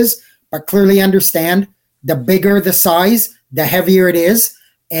sizes, but clearly understand the bigger the size, the heavier it is.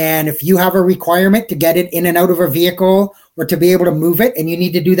 And if you have a requirement to get it in and out of a vehicle or to be able to move it, and you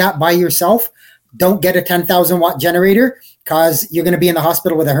need to do that by yourself, don't get a 10,000 watt generator because you're going to be in the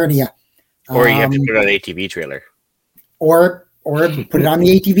hospital with a hernia. Or you have to put it on an ATV trailer. Or put it on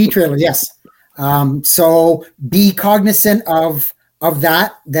the ATV trailer, yes. So be cognizant of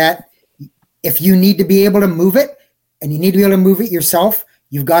that if you need to be able to move it and you need to be able to move it yourself,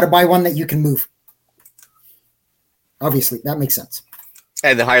 you've got to buy one that you can move. Obviously, that makes sense.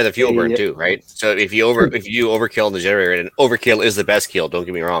 And the higher the fuel burn too, right? So if you overkill in the generator, and overkill is the best kill, don't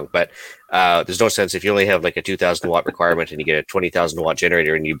get me wrong, but there's no sense if you only have like a 2,000 watt requirement and you get a 20,000 watt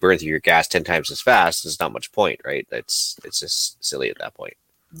generator and you burn through your gas 10 times as fast. There's not much point, right? It's just silly at that point.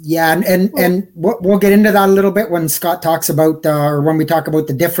 Yeah, and we'll get into that a little bit when Scott talks about or when we talk about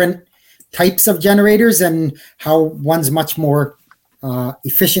the different types of generators and how one's much more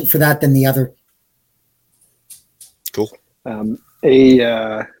efficient for that than the other. Cool.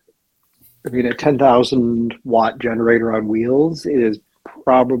 A 10,000 watt generator on wheels is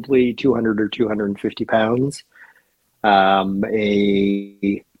probably 200 or 250 pounds.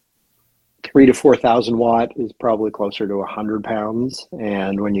 A 3,000 to 4,000 watt is probably closer to 100 pounds.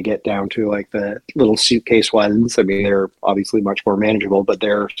 And when you get down to like the little suitcase ones, I mean, they're obviously much more manageable, but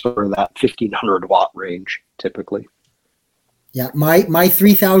they're sort of that 1,500 watt range typically. Yeah, my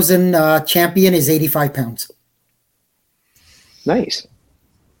 3,000 Champion is 85 pounds. Nice.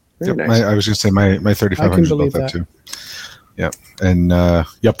 Yep, Nice. I was going to say my 3,500 is about that too. Yeah, and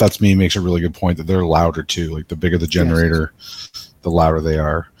yep, that's me. Makes a really good point that they're louder too. Like the bigger the generator, the louder they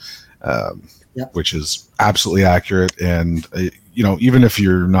are, which is absolutely accurate. And even if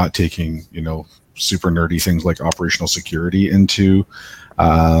you're not taking super nerdy things like operational security into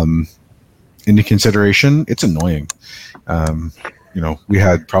consideration, it's annoying. We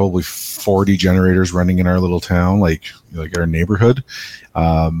had probably 40 generators running in our little town, like our neighborhood.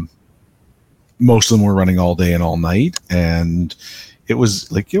 Most of them were running all day and all night, and it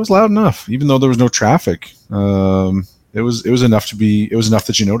was loud enough, even though there was no traffic. It was enough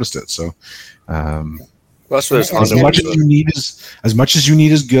that you noticed it. So, as much as you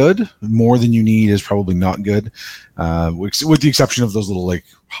need is good. More than you need is probably not good, with the exception of those little like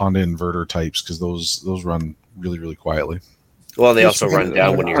Honda inverter types, because those run really, really quietly. Well, they also run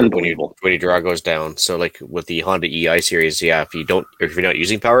down when your draw goes down. So, like with the Honda EI series, if you're not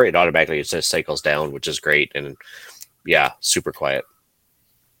using power, it automatically just cycles down, which is great, and super quiet.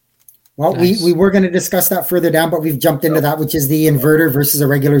 Well, nice. we were going to discuss that further down, but we've jumped into that, which is the inverter versus a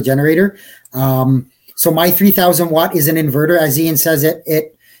regular generator. So my 3,000 watt is an inverter, as Ian says.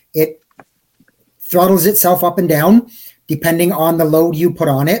 It throttles itself up and down depending on the load you put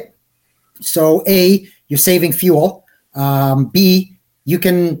on it. So A, you're saving fuel. B, you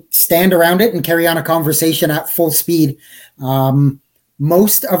can stand around it and carry on a conversation at full speed.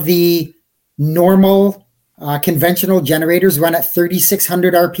 Most of the normal conventional generators run at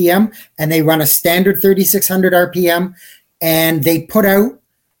 3,600 RPM, and they run a standard 3,600 RPM, and they put out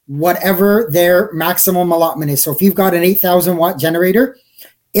whatever their maximum allotment is. So if you've got an 8,000 watt generator,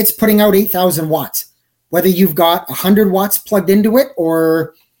 it's putting out 8,000 watts. Whether you've got 100 watts plugged into it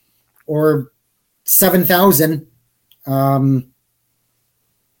or 7,000,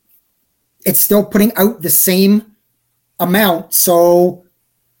 it's still putting out the same amount. So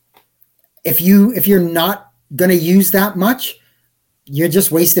if you're not going to use that much, you're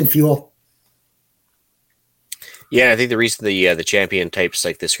just wasting fuel. Yeah, I think the reason the Champion types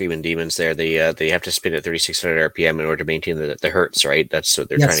like the Screaming Demons there, they have to spin at 3,600 RPM in order to maintain the hertz, right? That's what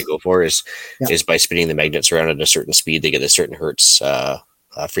they're trying to go for is by spinning the magnets around at a certain speed, they get a certain hertz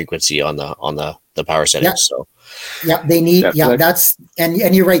frequency on the power settings. So they need that's and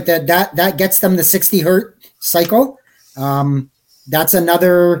you're right that gets them the 60 hertz cycle. That's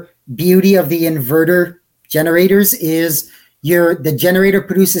another beauty of the inverter generators is the generator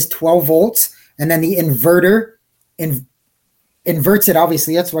produces 12 volts, and then the inverter inverts it.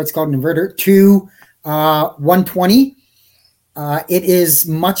 Obviously, that's why it's called an inverter to 120. It is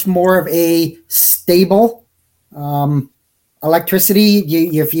much more of a stable electricity.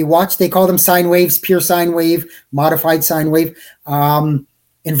 If you watch, they call them sine waves, pure sine wave, modified sine wave.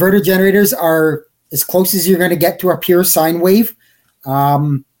 Inverter generators are as close as you're going to get to a pure sine wave.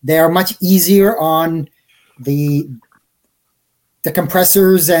 They are much easier on the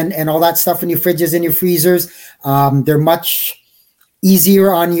compressors and all that stuff in your fridges and your freezers. They're much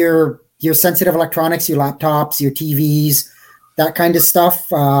easier on your sensitive electronics, your laptops, your TVs, that kind of stuff.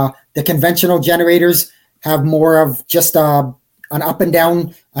 The conventional generators have more of just a an up and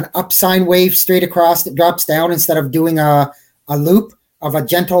down, an up sine wave straight across that drops down instead of doing a loop of a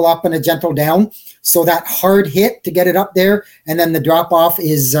gentle up and a gentle down. So that hard hit to get it up there, and then the drop off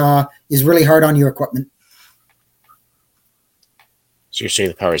is really hard on your equipment. So you're saying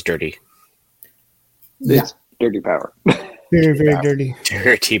the power is dirty? Yeah. It's dirty power. Very, very dirty.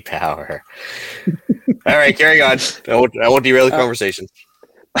 Dirty power. All right, carry on. I won't derail the conversation.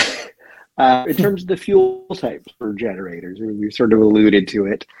 In terms of the fuel types for generators, we sort of alluded to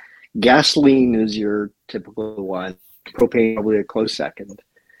it. Gasoline is your typical one. Propane probably a close second.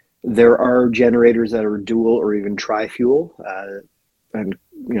 There are generators that are dual or even tri-fuel, and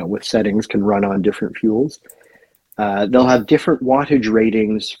with settings can run on different fuels. They'll have different wattage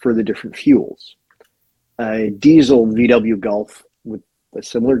ratings for the different fuels. Diesel VW Golf with a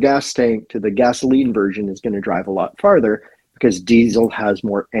similar gas tank to the gasoline version is going to drive a lot farther because diesel has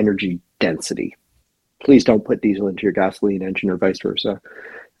more energy density. Please don't put diesel into your gasoline engine or vice versa.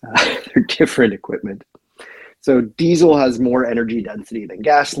 They're different equipment. So diesel has more energy density than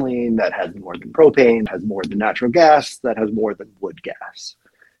gasoline, that has more than propane, has more than natural gas, that has more than wood gas.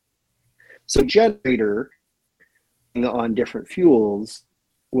 So generator on different fuels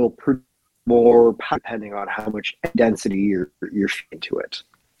will produce more power depending on how much density you're feeding to it.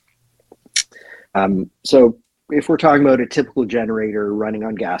 So if we're talking about a typical generator running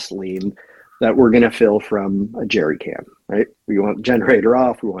on gasoline that we're going to fill from a jerry can, right? We want the generator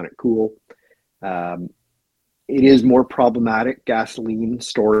off, we want it cool. It is more problematic, gasoline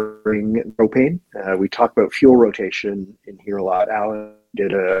storing propane. We talk about fuel rotation in here a lot. Alan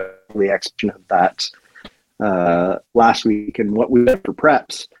did a explanation of that last week and what we did for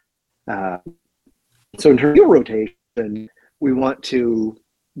preps. So in terms of fuel rotation, we want to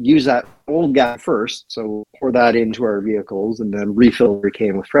use that old gas first. So pour that into our vehicles and then refill the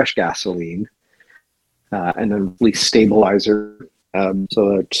can with fresh gasoline, and then release stabilizer.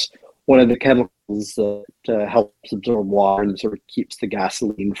 So that's one of the chemicals that helps absorb water and sort of keeps the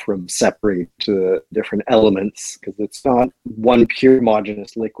gasoline from separating to different elements, because it's not one pure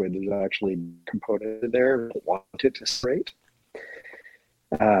homogeneous liquid. There's actually a component in there. We don't want it to separate.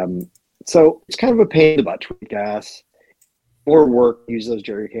 So it's kind of a pain in the butt to make gas. Or work, use those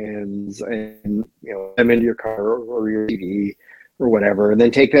jerry cans and them into your car or your TV or whatever, and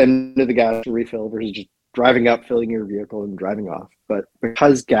then take them to the gas to refill versus just driving up, filling your vehicle, and driving off. But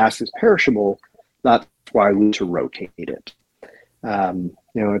because gas is perishable, that's why we need to rotate it. A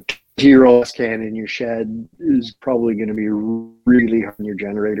 2-year-old gas can in your shed is probably going to be really hard on your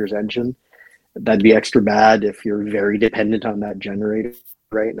generator's engine. That'd be extra bad if you're very dependent on that generator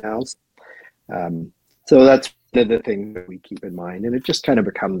right now. So that's the thing that we keep in mind, and it just kind of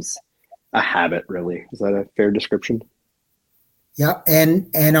becomes a habit, really. Is that a fair description? Yeah,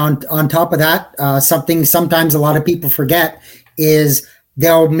 and on top of that, something sometimes a lot of people forget is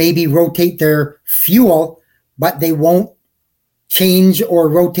they'll maybe rotate their fuel, but they won't change or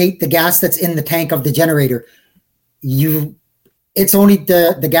rotate the gas that's in the tank of the generator. It's only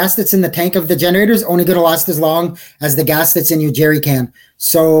the gas that's in the tank of the generator is only going to last as long as the gas that's in your jerry can.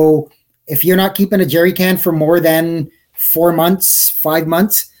 So if you're not keeping a jerry can for more than 4 months, 5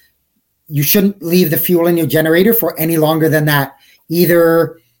 months, you shouldn't leave the fuel in your generator for any longer than that.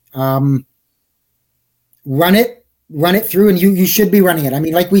 Either run it through, and you should be running it. I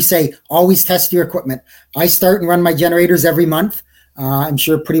mean, like we say, always test your equipment. I start and run my generators every month. I'm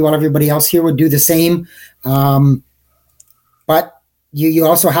sure pretty well everybody else here would do the same. But you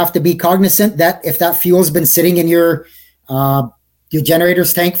also have to be cognizant that if that fuel's been sitting in your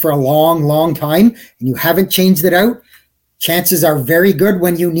generator's tank for a long, long time and you haven't changed it out, chances are very good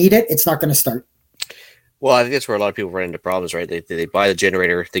when you need it, it's not going to start. Well, I think that's where a lot of people run into problems, right? They buy the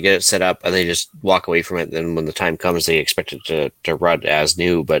generator, they get it set up, and they just walk away from it. And then when the time comes, they expect it to run as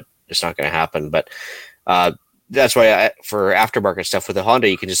new, but it's not going to happen. But that's why for aftermarket stuff with the Honda,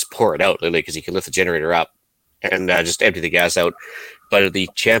 you can just pour it out, literally, because you can lift the generator up and just empty the gas out. But the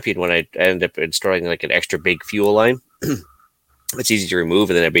Champion, when I ended up installing like an extra big fuel line, it's easy to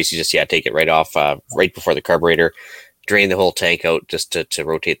remove, and then I basically just take it right off right before the carburetor, drain the whole tank out just to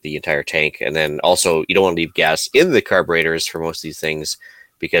rotate the entire tank. And then also you don't want to leave gas in the carburetors for most of these things,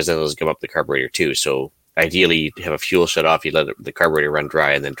 because then those come up the carburetor too. So ideally you have a fuel shut off, you let the carburetor run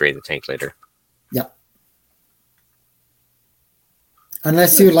dry and then drain the tank later. Yep.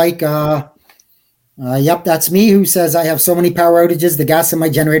 Unless you like, yep, that's me who says I have so many power outages, the gas in my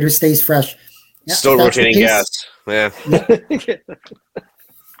generator stays fresh. Yep, still rotating gas. Yeah. Look at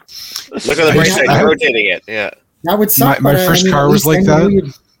the bright side, rotating it. Yeah. That would suck. My first car was like that.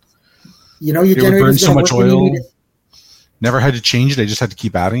 Your it would burn so much oil. Never had to change it. I just had to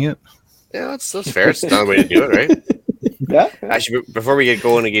keep adding it. Yeah, that's fair. It's another way to do it, right? Yeah. Actually, before we get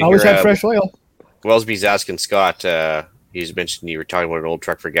going again Always here, have fresh oil. Wellesby's asking Scott. He's mentioned you were talking about an old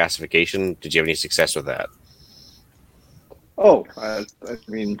truck for gasification. Did you have any success with that? Oh, I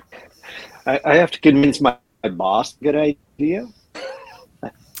mean, I have to convince my boss a good idea.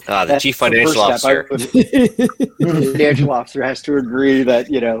 The chief financial officer. The financial officer has to agree that,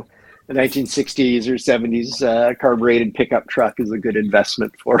 the 1960s or 70s carbureted pickup truck is a good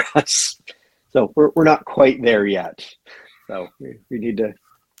investment for us. So we're not quite there yet. So we need to,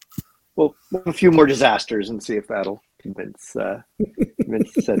 we'll have a few more disasters and see if that'll convince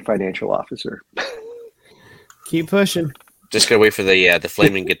said financial officer. Keep pushing. Just gotta wait for the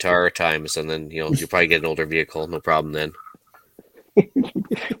flaming guitar times, and then you'll probably get an older vehicle. No problem then.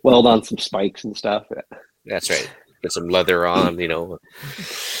 Weld on some spikes and stuff. That's right. Get some leather on. Anyway.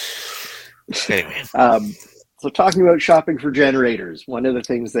 So talking about shopping for generators, one of the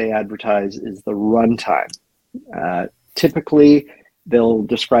things they advertise is the runtime. Typically, they'll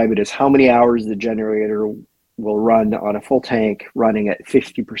describe it as how many hours the generator will run on a full tank running at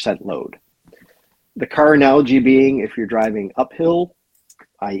 50% load. The car analogy being, if you're driving uphill,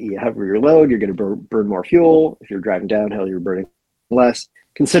 i.e. heavier load, you're going to burn more fuel. If you're driving downhill, you're burning less.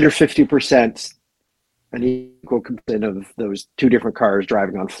 Consider 50% an equal component of those two different cars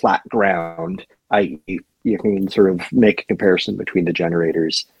driving on flat ground, i.e. you can sort of make a comparison between the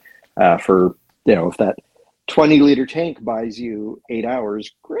generators for, if that 20-liter tank buys you 8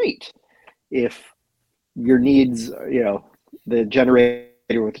 hours, great. If your needs, the generator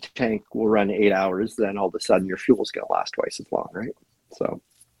with the tank will run 8 hours, then all of a sudden your fuel is going to last twice as long, right? So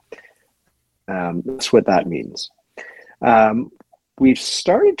that's what that means. We've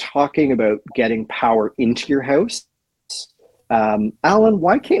started talking about getting power into your house. Alan,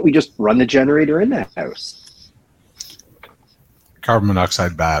 why can't we just run the generator in the house? Carbon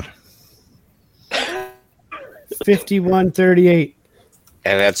monoxide bad. 5138.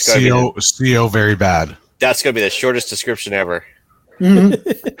 And that's going to be CO very bad. That's going to be the shortest description ever. Mm-hmm.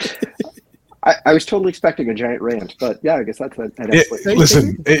 I was totally expecting a giant rant, but yeah, I guess that's an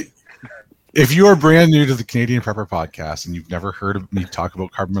listen, if you are brand new to the Canadian Prepper podcast and you've never heard of me talk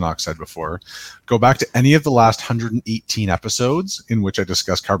about carbon monoxide before, go back to any of the last 118 episodes in which I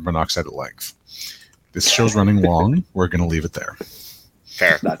discuss carbon monoxide at length. This show's running long. We're going to leave it there.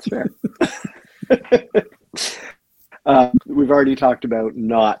 Fair. That's fair. We've already talked about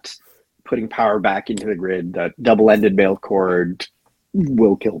not putting power back into the grid. That double-ended male cord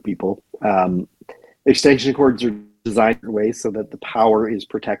will kill people. Extension cords are designed in ways so that the power is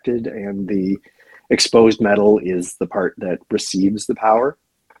protected and the exposed metal is the part that receives the power.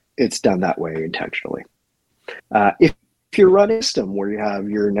 It's done that way intentionally. If you're running a system where you have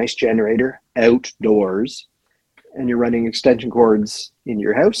your nice generator outdoors and you're running extension cords in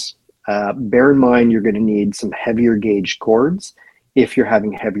your house, bear in mind you're going to need some heavier gauge cords if you're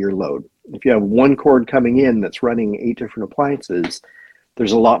having heavier load. If you have one cord coming in that's running 8 different appliances,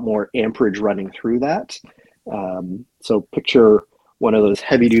 there's a lot more amperage running through that. So picture one of those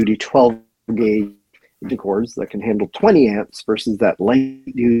heavy-duty 12-gauge cords that can handle 20 amps versus that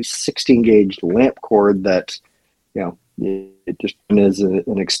light-duty 16-gauge lamp cord that, it just is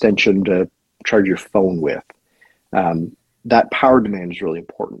an extension to charge your phone with. That power demand is really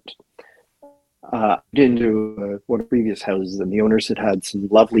important. I did into one of the previous houses, and the owners had some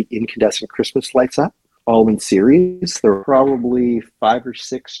lovely incandescent Christmas lights up, all in series. There were probably 5 or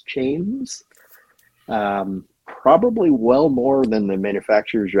 6 chains. Probably well more than the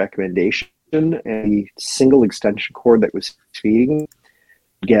manufacturer's recommendation, and the single extension cord that was feeding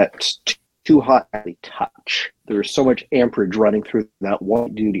get too hot at the touch. There was so much amperage running through that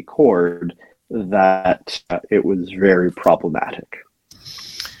one duty cord that it was very problematic.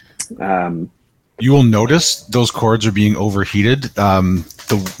 You will notice those cords are being overheated.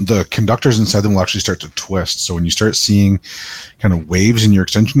 The conductors inside them will actually start to twist. So when you start seeing kind of waves in your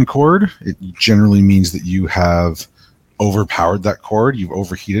extension cord, it generally means that you have overpowered that cord. You've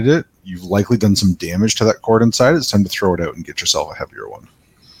overheated it. You've likely done some damage to that cord inside. It's time to throw it out and get yourself a heavier one.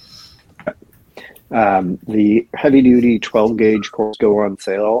 The heavy-duty 12-gauge cords go on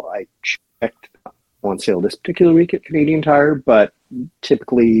sale. I checked on sale this particular week at Canadian Tire, but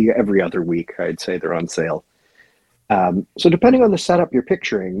typically every other week I'd say they're on sale. So depending on the setup you're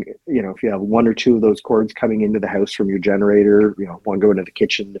picturing, if you have 1 or 2 of those cords coming into the house from your generator, one going to the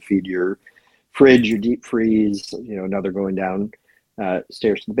kitchen to feed your fridge, your deep freeze, another going down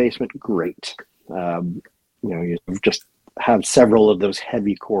stairs to the basement, great. You just have several of those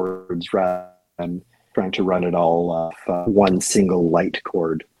heavy cords rather than trying to run it all off one single light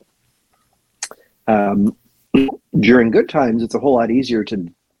cord. During good times, it's a whole lot easier to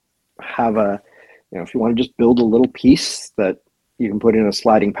have a if you want to just build a little piece that you can put in a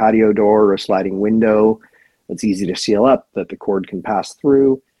sliding patio door or a sliding window that's easy to seal up, that the cord can pass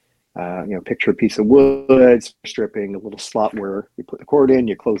through. Picture a piece of wood, stripping a little slot where you put the cord in,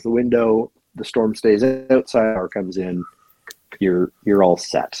 you close the window, the storm stays outside, power comes in, you're all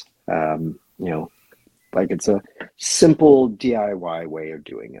set. It's a simple DIY way of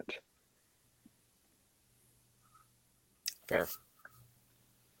doing it. Fair.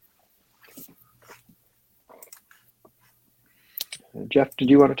 Jeff, did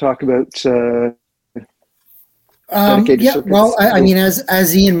you want to talk about yeah, well, I mean,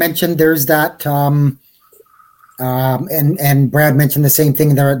 as Ian mentioned, there's that, and Brad mentioned the same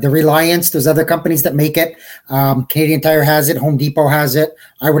thing. The Reliance, there's other companies that make it. Canadian Tire has it. Home Depot has it.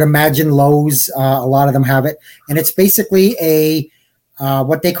 I would imagine Lowe's, a lot of them have it. And it's basically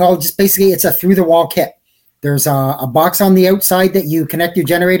what they call it's a through the wall kit. There's a box on the outside that you connect your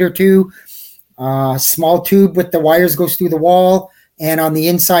generator to. Small tube with the wires goes through the wall. And on the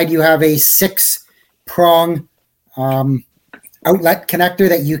inside, you have a 6-prong outlet connector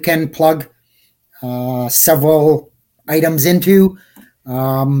that you can plug several items into.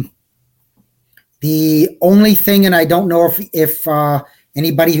 The only thing, and I don't know if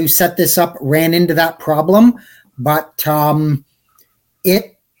anybody who set this up ran into that problem, but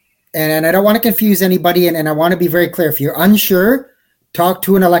and I don't want to confuse anybody, and I want to be very clear. If you're unsure, talk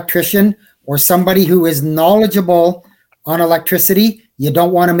to an electrician or somebody who is knowledgeable on electricity. You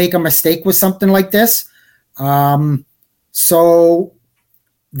don't want to make a mistake with something like this. So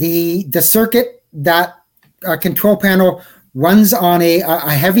the circuit, that control panel runs on a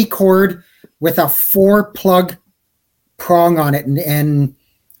heavy cord with a 4-plug prong on it. And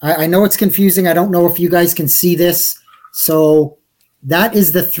I know it's confusing. I don't know if you guys can see this. So that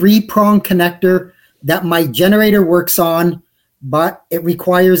is the 3-prong connector that my generator works on, but it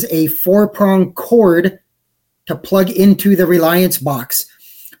requires a 4-prong cord to plug into the Reliance box.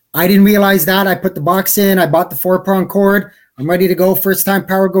 I didn't realize that. I put the box in, I bought the 4-prong cord. I'm ready to go. First time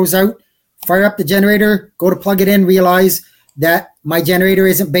power goes out, fire up the generator, go to plug it in, realize that my generator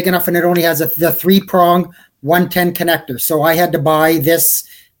isn't big enough and it only has the 3-prong 110 connector. So I had to buy this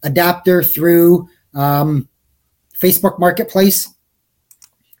adapter through Facebook Marketplace.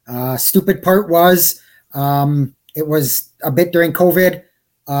 Stupid part was it was a bit during COVID.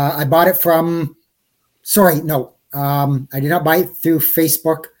 I bought it from, I did not buy it through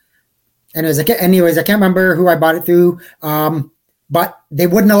Facebook. And anyways, I can't remember who I bought it through, but they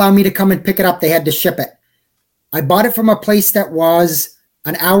wouldn't allow me to come and pick it up. They had to ship it. I bought it from a place that was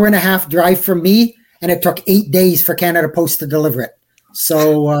an 1.5-hour drive from me, and it took 8 days for Canada Post to deliver it.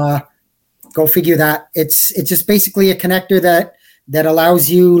 So go figure that. It's just basically a connector that allows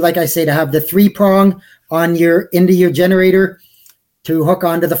you, like I say, to have the 3-prong into your generator to hook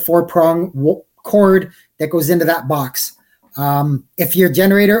onto the 4-prong cord that goes into that box. If your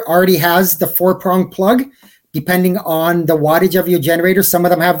generator already has the 4-prong plug, depending on the wattage of your generator, some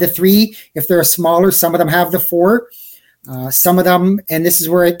of them have the 3. If they're smaller, some of them have the 4. Some of them, and this is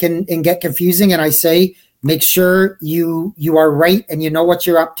where it can get confusing, and I say, make sure you are right and you know what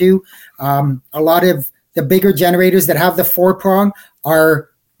you're up to. A lot of the bigger generators that have the 4-prong are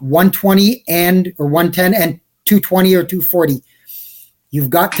 120 or 110 and 220 or 240. You've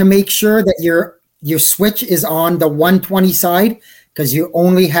got to make sure that your switch is on the 120 side, because you're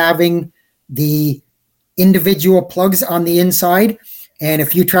only having the individual plugs on the inside. And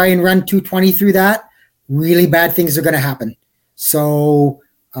if you try and run 220 through that, really bad things are going to happen. So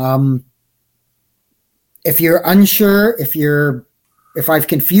if you're unsure, if I've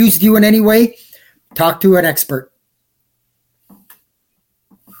confused you in any way, talk to an expert.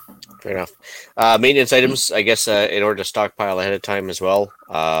 Fair enough. Maintenance items, I guess, in order to stockpile ahead of time as well.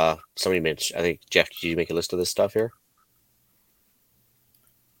 Somebody mentioned, I think, Jeff, did you make a list of this stuff here?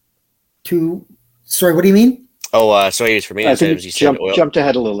 Sorry, what do you mean? Oh, sorry, it's for maintenance items. You jumped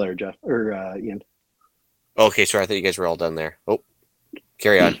ahead a little there, Jeff, or Ian. Okay, sorry, I thought you guys were all done there. Oh,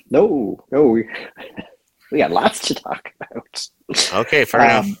 carry on. No, we got lots to talk about. Okay, fair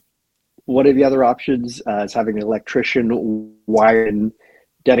enough. One of the other options is having an electrician wire in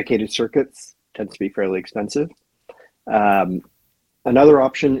dedicated circuits. Tends to be fairly expensive. Another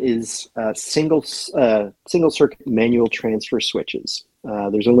option is single circuit manual transfer switches.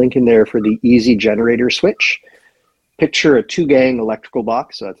 There's a link in there for the Easy Generator switch. Picture a 2-gang electrical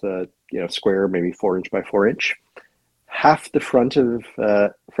box. So that's a square, maybe 4 inch by 4 inch. Half the front of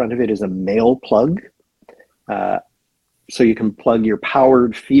it is a male plug, so you can plug your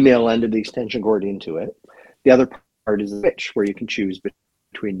powered female end of the extension cord into it. The other part is a switch where you can choose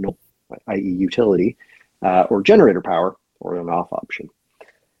between, i.e., utility, or generator power, or an off option.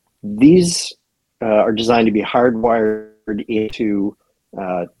 These are designed to be hardwired into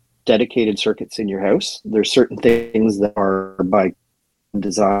dedicated circuits in your house. There's certain things that are by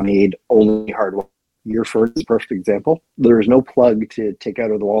design made only hardwired. Your furnace is a perfect example. There is no plug to take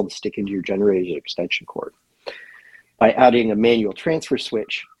out of the wall to stick into your generator's extension cord. By adding a manual transfer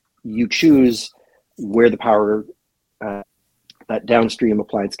switch, you choose where the power, that downstream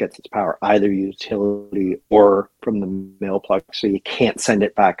appliance gets its power, either utility or from the male plug, so you can't send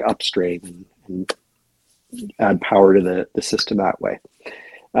it back upstream and add power to the system that way.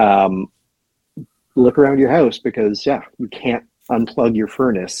 Look around your house because, you can't unplug your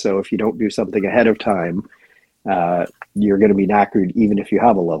furnace. So if you don't do something ahead of time, you're going to be knackered even if you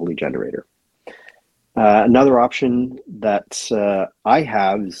have a lovely generator. Another option that I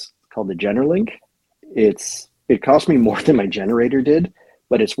have is called the GenerLink. It cost me more than my generator did,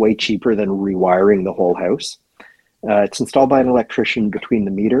 but it's way cheaper than rewiring the whole house. It's installed by an electrician between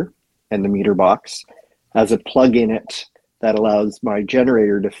the meter and the meter box. Has a plug in it that allows my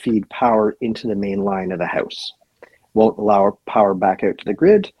generator to feed power into the main line of the house. Won't allow power back out to the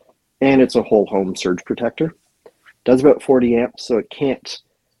grid, and it's a whole home surge protector. Does about 40 amps, so it can't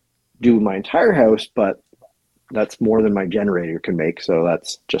do my entire house, but that's more than my generator can make, so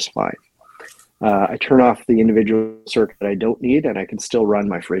that's just fine. I turn off the individual circuit that I don't need, and I can still run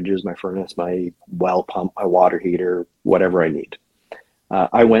my fridges, my furnace, my well pump, my water heater, whatever I need.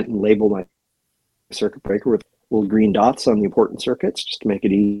 I went and labeled my circuit breaker with little green dots on the important circuits just to make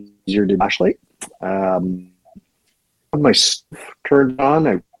it easier to flashlight. My stove turned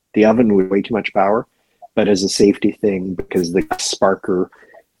on, the oven was way too much power, but as a safety thing, because the sparker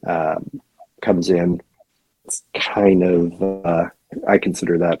comes in, it's kind of, I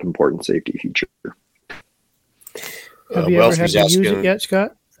consider that an important safety feature. Have you ever had to use it yet,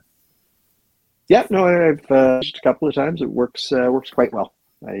 Scott? Yeah, no, I've used a couple of times. It works quite well.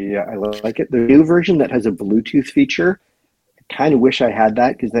 I like it. The new version that has a Bluetooth feature, I kind of wish I had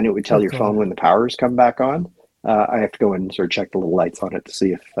that because then it would tell your phone when the power's come back on. I have to go and sort of check the little lights on it to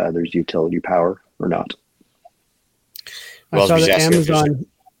see if there's utility power or not. I saw that Amazon.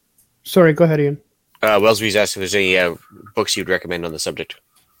 Sorry, go ahead, Ian. Wellesby's asked if there's any books you'd recommend on the subject.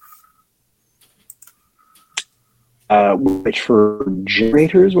 Which for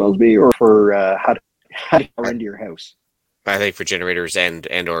generators, Wellesby, or for how to power into your house? I think for generators and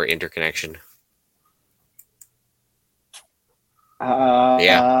or interconnection.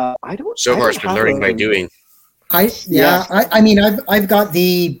 I don't. So far, it's been learning by doing. I mean, I've got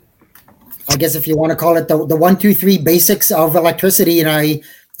the, I guess if you want to call it the 1, 2, 3 basics of electricity, and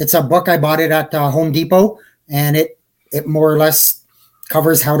it's a book. I bought it at Home Depot, and it more or less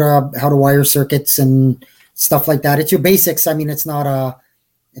covers how to wire circuits and stuff like that. It's your basics. I mean, it's not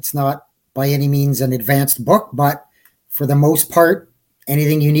by any means an advanced book, but for the most part,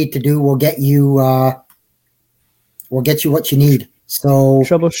 anything you need to do will get you what you need. So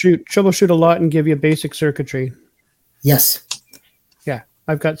troubleshoot a lot and give you basic circuitry. Yes. Yeah,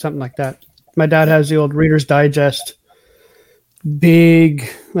 I've got something like that. My dad has the old Reader's Digest, big,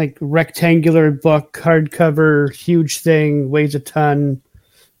 like rectangular book, hardcover, huge thing, weighs a ton.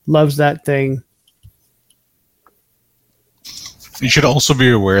 Loves that thing. You should also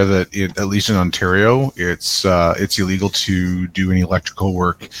be aware that, at least in Ontario, it's illegal to do any electrical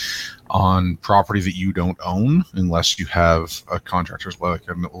work on property that you don't own unless you have a contractor's, like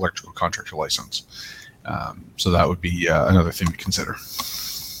an electrical contractor license. So that would be another thing to consider.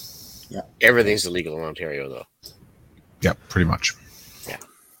 Yeah, everything's illegal in Ontario, though. Yeah, pretty much. Yeah.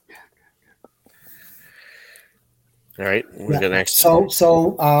 All right, we'll go next. So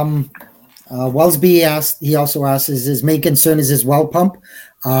Wellesby also asked, is his main concern is his well pump.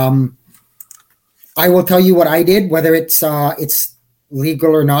 I will tell you what I did, whether it's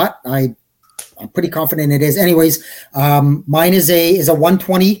legal or not. I'm pretty confident it is. Anyways, mine is a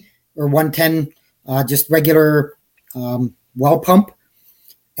 120 or 110, just regular well pump,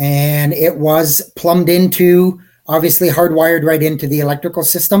 and it was plumbed into, obviously hardwired right into the electrical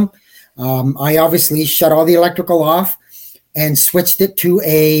system. I obviously shut all the electrical off and switched it to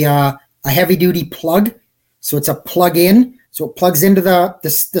a heavy duty plug. So it's a plug in. So it plugs into the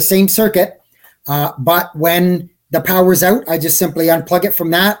same circuit. But when the power's out, I just simply unplug it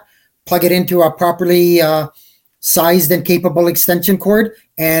from that, plug it into a properly sized and capable extension cord,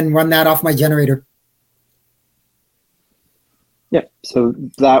 and run that off my generator. Yeah, so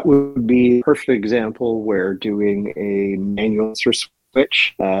that would be a perfect example where doing a manual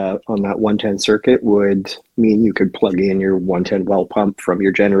switch on that 110 circuit would mean you could plug in your 110 well pump from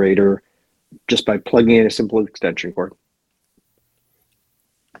your generator just by plugging in a simple extension cord.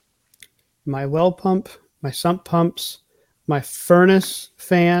 My well pump, my sump pumps, my furnace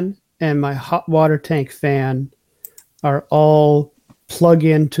fan, and my hot water tank fan are all plug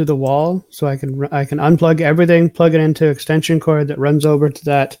into the wall, so I can unplug everything, plug it into extension cord that runs over to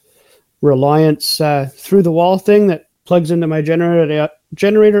that Reliance through the wall thing that plugs into my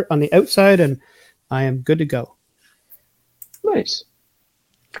generator on the outside, and I am good to go. Nice.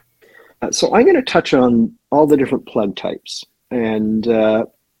 So I'm going to touch on all the different plug types, and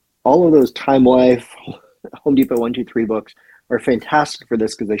all of those Time Life, Home Depot 123 books are fantastic for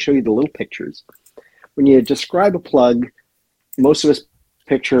this because they show you the little pictures. When you describe a plug, most of us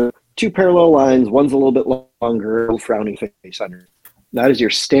picture two parallel lines, one's a little bit longer, a little frowning face under. That is your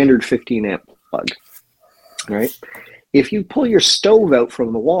standard 15 amp plug, right? If you pull your stove out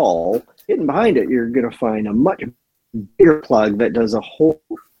from the wall, hidden behind it, you're going to find a much bigger plug that does a whole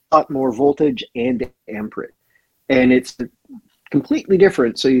lot more voltage and amperage. And it's completely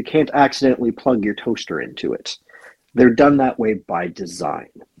different, so you can't accidentally plug your toaster into it. They're done that way by design,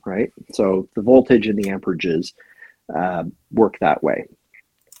 right? So the voltage and the amperages work that way.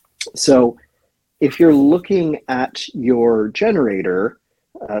 So if you're looking at your generator,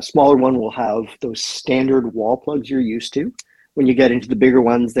 a smaller one will have those standard wall plugs you're used to. When you get into the bigger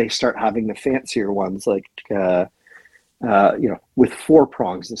ones, they start having the fancier ones, like with 4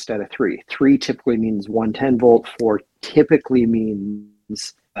 prongs instead of 3. 3 typically means 110 volt. 4 typically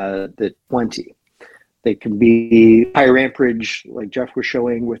means the 20. They can be higher amperage, like Jeff was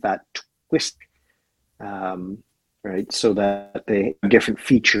showing with that twist, right? So that they have different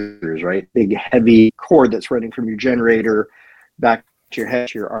features, right? Big heavy cord that's running from your generator back to your head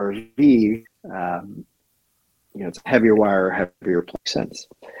to your RV. It's a heavier wire, heavier plug sense.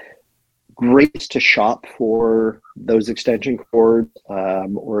 Great to shop for those extension cords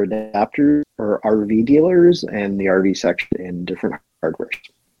or adapters or RV dealers and the RV section in different hardware.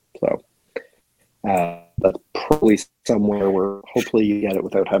 So that's probably somewhere where hopefully you get it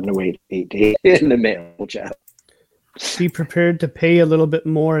without having to wait 8 days in the mail, Jeff. Be prepared to pay a little bit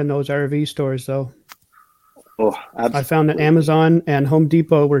more in those RV stores, though. Oh, absolutely. I found that Amazon and Home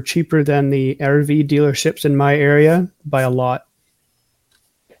Depot were cheaper than the RV dealerships in my area by a lot.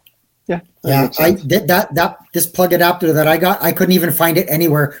 Yeah, I did that. This plug adapter that I got, I couldn't even find it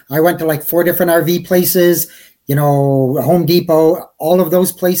anywhere. I went to like 4 different RV places, Home Depot, all of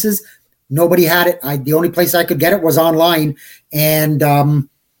those places. Nobody had it. The only place I could get it was online, and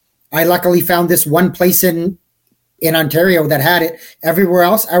I luckily found this one place in Ontario that had it. Everywhere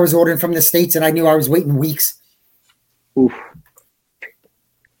else, I was ordering from the States, and I knew I was waiting weeks. Oof.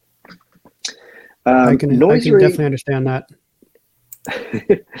 I can definitely understand that.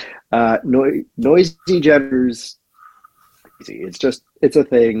 Noisy generators, it's a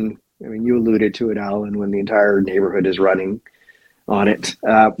thing. I mean, you alluded to it, Alan, when the entire neighborhood is running on it.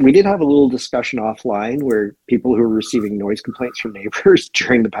 We did have a little discussion offline where people who were receiving noise complaints from neighbors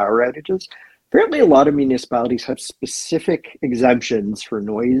during the power outages. Apparently, a lot of municipalities have specific exemptions for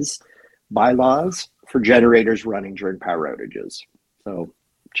noise bylaws for generators running during power outages. So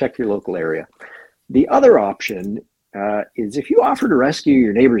check your local area. The other option is if you offer to rescue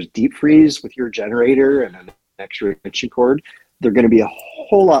your neighbor's deep freeze with your generator and an extra extension cord, they're going to be a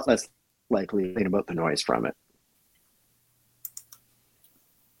whole lot less likely to complain about the noise from it.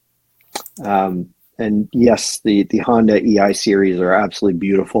 And yes, the Honda EI series are absolutely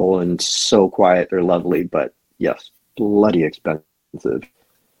beautiful and so quiet. They're lovely, but yes, bloody expensive.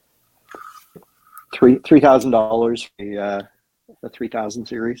 $3,000 for the 3000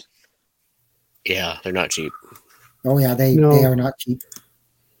 series. Yeah, they're not cheap. Oh yeah, they are not cheap.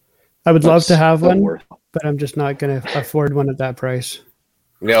 I would love to have one, but I'm just not going to afford one at that price.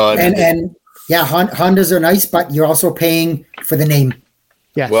 No, and yeah, Hondas are nice, but you're also paying for the name.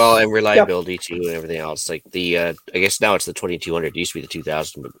 Yeah. Well, and reliability too, and everything else. Like I guess now it's the 2200. It used to be the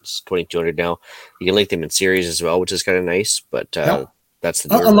 2000, but it's 2200 now. You can link them in series as well, which is kind of nice. But that's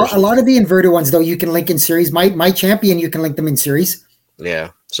the a lot of the inverter ones though you can link in series. My Champion, you can link them in series.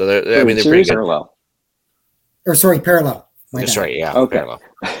 Yeah, so they're pretty good. Parallel. Or sorry, parallel. Sorry, yeah, okay. Parallel.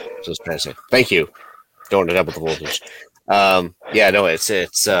 So I was trying to say, thank you. Don't end up with the voltage.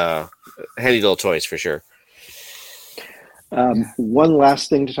 It's handy little toys for sure. One last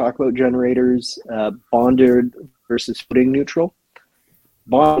thing to talk about generators, bonded versus footing neutral.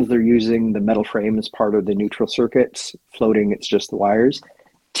 Bonded, they're using the metal frame as part of the neutral circuits. Floating, it's just the wires.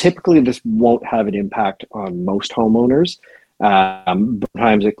 Typically, this won't have an impact on most homeowners.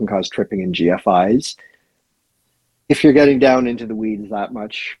 Sometimes it can cause tripping in GFIs. If you're getting down into the weeds that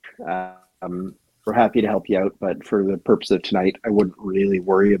much, we're happy to help you out, but for the purpose of tonight, I wouldn't really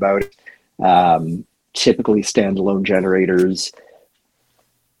worry about it. Typically standalone generators,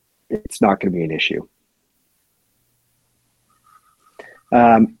 it's not going to be an issue.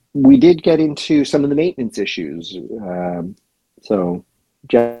 we did get into some of the maintenance issues. So,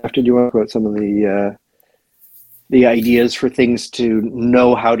 Jeff, did you want to talk about some of the ideas for things to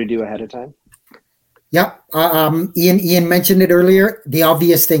know how to do ahead of time? Yep. Ian mentioned it earlier. The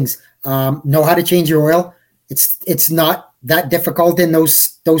obvious things. Know how to change your oil. It's not that difficult in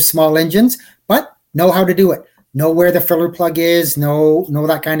those small engines, but know how to do it. Know where the filler plug is. Know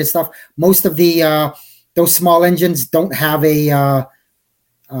that kind of stuff. Most of the those small engines don't have an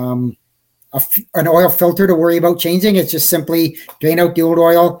oil filter to worry about changing. It's just simply drain out the old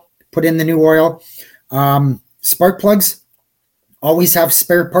oil, put in the new oil. Spark plugs, always have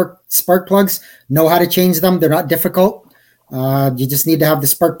spare spark plugs. Know how to change them. They're not difficult. You just need to have the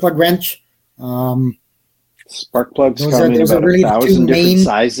spark plug wrench. Spark plugs come in about really 1,000 different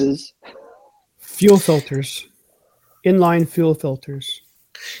sizes. Fuel filters, inline fuel filters.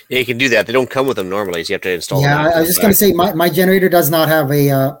 Yeah, you can do that. They don't come with them normally, so you have to install them. Yeah, I was just going to say, my generator does not have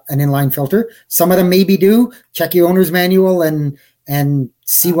an inline filter. Some of them maybe do. Check your owner's manual and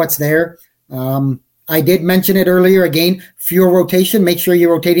see what's there. I did mention it earlier. Again, fuel rotation. Make sure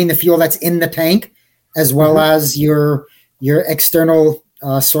you're rotating the fuel that's in the tank, as well as your external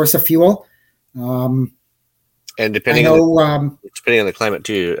source of fuel. And depending on the climate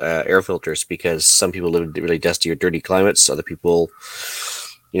too, air filters, because some people live in really dusty or dirty climates. Other people,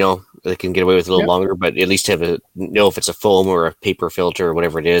 they can get away with a little longer, but at least know if it's a foam or a paper filter or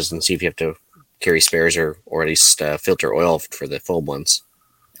whatever it is, and see if you have to carry spares or at least filter oil for the foam ones.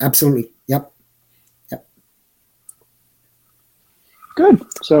 Absolutely. Yep. Good.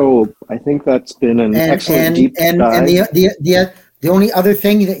 So I think that's been an excellent deep dive. And the only other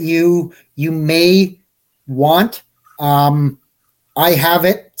thing that you may want, I have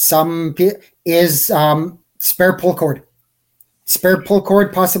it. Is spare pull cord. Spare pull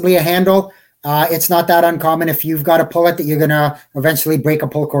cord, possibly a handle. It's not that uncommon if you've got to pull it that you're gonna eventually break a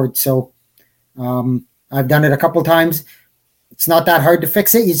pull cord. So I've done it a couple times. It's not that hard to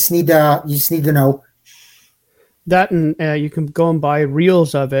fix it. You just need to know. That, and you can go and buy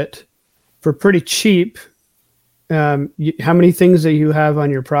reels of it for pretty cheap. How many things that you have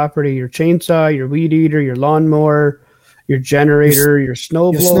on your property? Your chainsaw, your weed eater, your lawnmower, your generator, your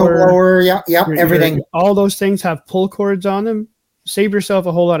snowblower. Yeah, everything. All those things have pull cords on them. Save yourself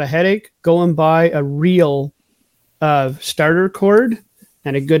a whole lot of headache. Go and buy a reel of starter cord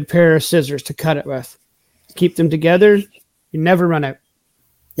and a good pair of scissors to cut it with. Keep them together. You never run out.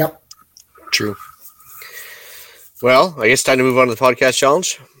 Yep. True. Well, I guess time to move on to the podcast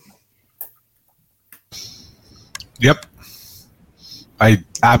challenge. Yep. I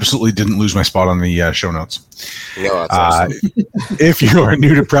absolutely didn't lose my spot on the show notes. No, that's awesome. If you are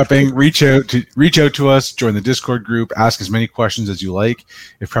new to prepping, reach out to us, join the Discord group, ask as many questions as you like.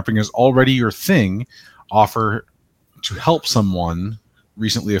 If prepping is already your thing, offer to help someone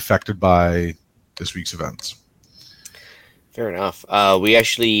recently affected by this week's events. Fair enough. We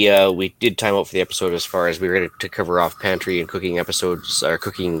actually we did time out for the episode as far as we were ready to cover off pantry and cooking episodes or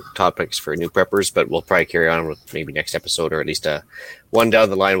cooking topics for new preppers, but we'll probably carry on with maybe next episode or at least one down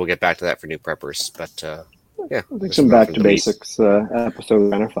the line. We'll get back to that for new preppers. But yeah, I think some back to basics episode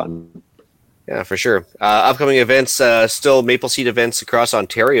kind of fun. Yeah, for sure. Upcoming events, still Maple Seed events across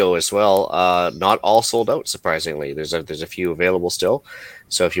Ontario as well. Not all sold out, surprisingly. There's a few available still.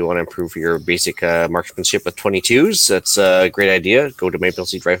 So if you want to improve your basic marksmanship with 22s, that's a great idea. Go to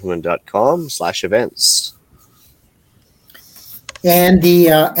mapleseedrifleman.com/events. And the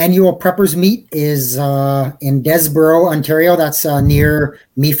annual Preppers Meet is in Desborough, Ontario. That's near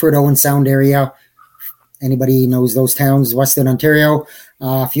Meaford, Owen Sound area. Anybody knows those towns, Western Ontario.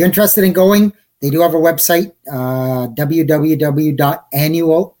 If you're interested in going, they do have a website,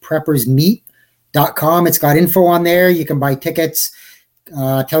 www.annualpreppersmeet.com. It's got info on there. You can buy tickets.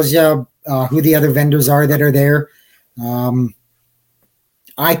 Tells you who the other vendors are that are there.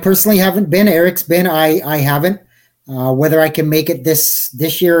 I personally haven't been. Eric's been. I haven't. Whether I can make it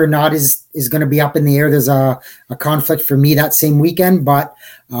this year or not is going to be up in the air. There's a conflict for me that same weekend, but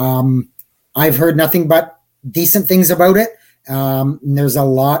I've heard nothing but decent things about it. There's a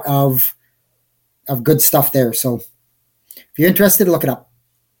lot of good stuff there. So if you're interested, look it up.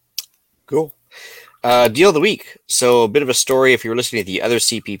 Cool. Deal of the week. So a bit of a story. If you were listening to the other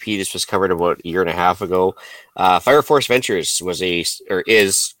CPP, this was covered about a year and a half ago. Fire Force Ventures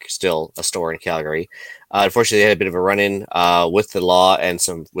is still a store in Calgary. Unfortunately, they had a bit of a run-in with the law and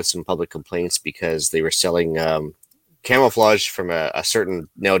some public complaints because they were selling camouflage from a certain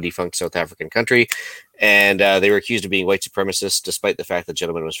now defunct South African country, and they were accused of being white supremacists, despite the fact the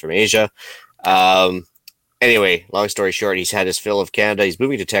gentleman was from Asia. Anyway, long story short, he's had his fill of Canada. He's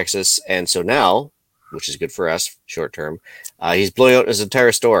moving to Texas, and so now which is good for us short term. He's blowing out his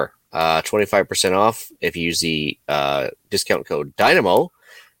entire store, 25% off if you use the discount code Dynamo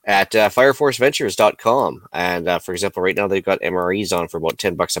at fireforceventures.com. And for example, right now they've got MREs on for about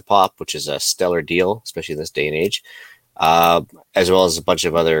 $10 a pop, which is a stellar deal, especially in this day and age, as well as a bunch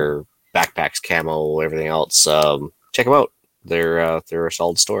of other backpacks, camo, everything else. Check them out. They're a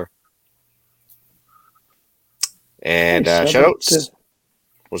solid store. And Nice. shout outs.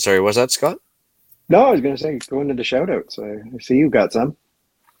 Well, sorry, was that Scott? No, I was going to say, go into the shout outs. I see you got some.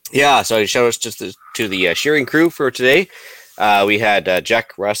 Yeah, so shout outs just to the shearing crew for today. We had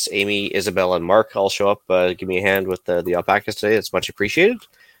Jack, Russ, Amy, Isabel, and Mark all show up. Give me a hand with the alpacas today. It's much appreciated.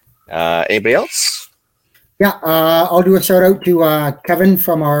 Anybody else? Yeah, I'll do a shout out to Kevin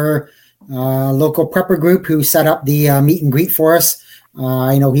from our local prepper group who set up the meet and greet for us.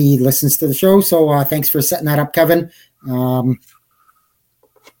 I know he listens to the show, so thanks for setting that up, Kevin. It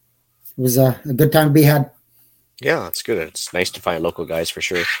was a good time to be had. Yeah, it's good. It's nice to find local guys for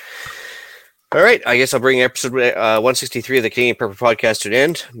sure. All right, I guess I'll bring episode 163 of the Canadian Prepper Podcast to an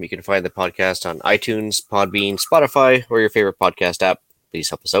end. You can find the podcast on iTunes, Podbean, Spotify, or your favorite podcast app. Please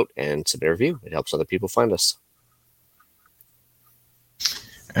help us out and submit a review. It helps other people find us.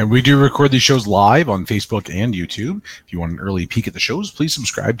 And we do record these shows live on Facebook and YouTube. If you want an early peek at the shows, please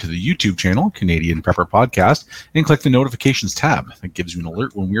subscribe to the YouTube channel, Canadian Prepper Podcast, and click the notifications tab. That gives you an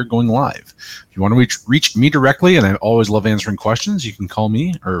alert when we're going live. If you want to reach me directly, and I always love answering questions, you can call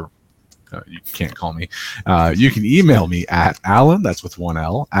me, or you can't call me. You can email me at Alan, that's with one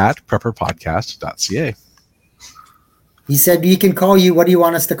L, at prepperpodcast.ca. He said he can call you. What do you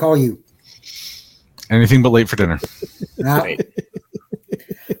want us to call you? Anything but late for dinner. Right.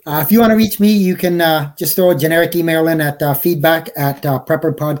 If you want to reach me, you can just throw a generic email in at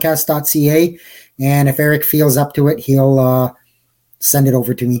feedback@prepperpodcast.ca. And if Eric feels up to it, he'll send it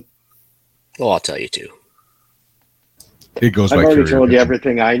over to me. Well, I'll tell you too. It goes by I've already courier told you pigeon.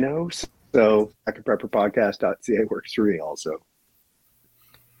 everything I know, so prepperpodcast.ca works for me also.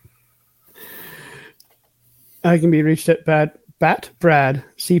 I can be reached at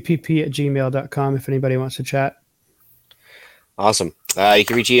batbradcpp@gmail.com if anybody wants to chat. Awesome. You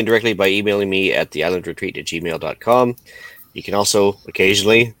can reach Ian directly by emailing me at theislandretreat@gmail.com. You can also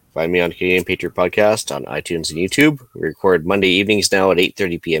occasionally find me on Canadian Patriot Podcast on iTunes and YouTube. We record Monday evenings now at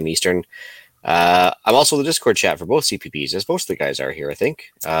 8:30 p.m. Eastern. I'm also in the Discord chat for both CPPs, as most of the guys are here, I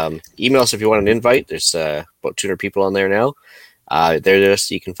think. Email us if you want an invite. There's about 200 people on there now.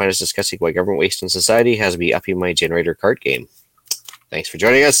 You can find us discussing why government waste in society has me upping my generator card game. Thanks for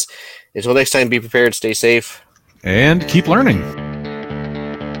joining us. Until next time, be prepared, stay safe. And keep learning.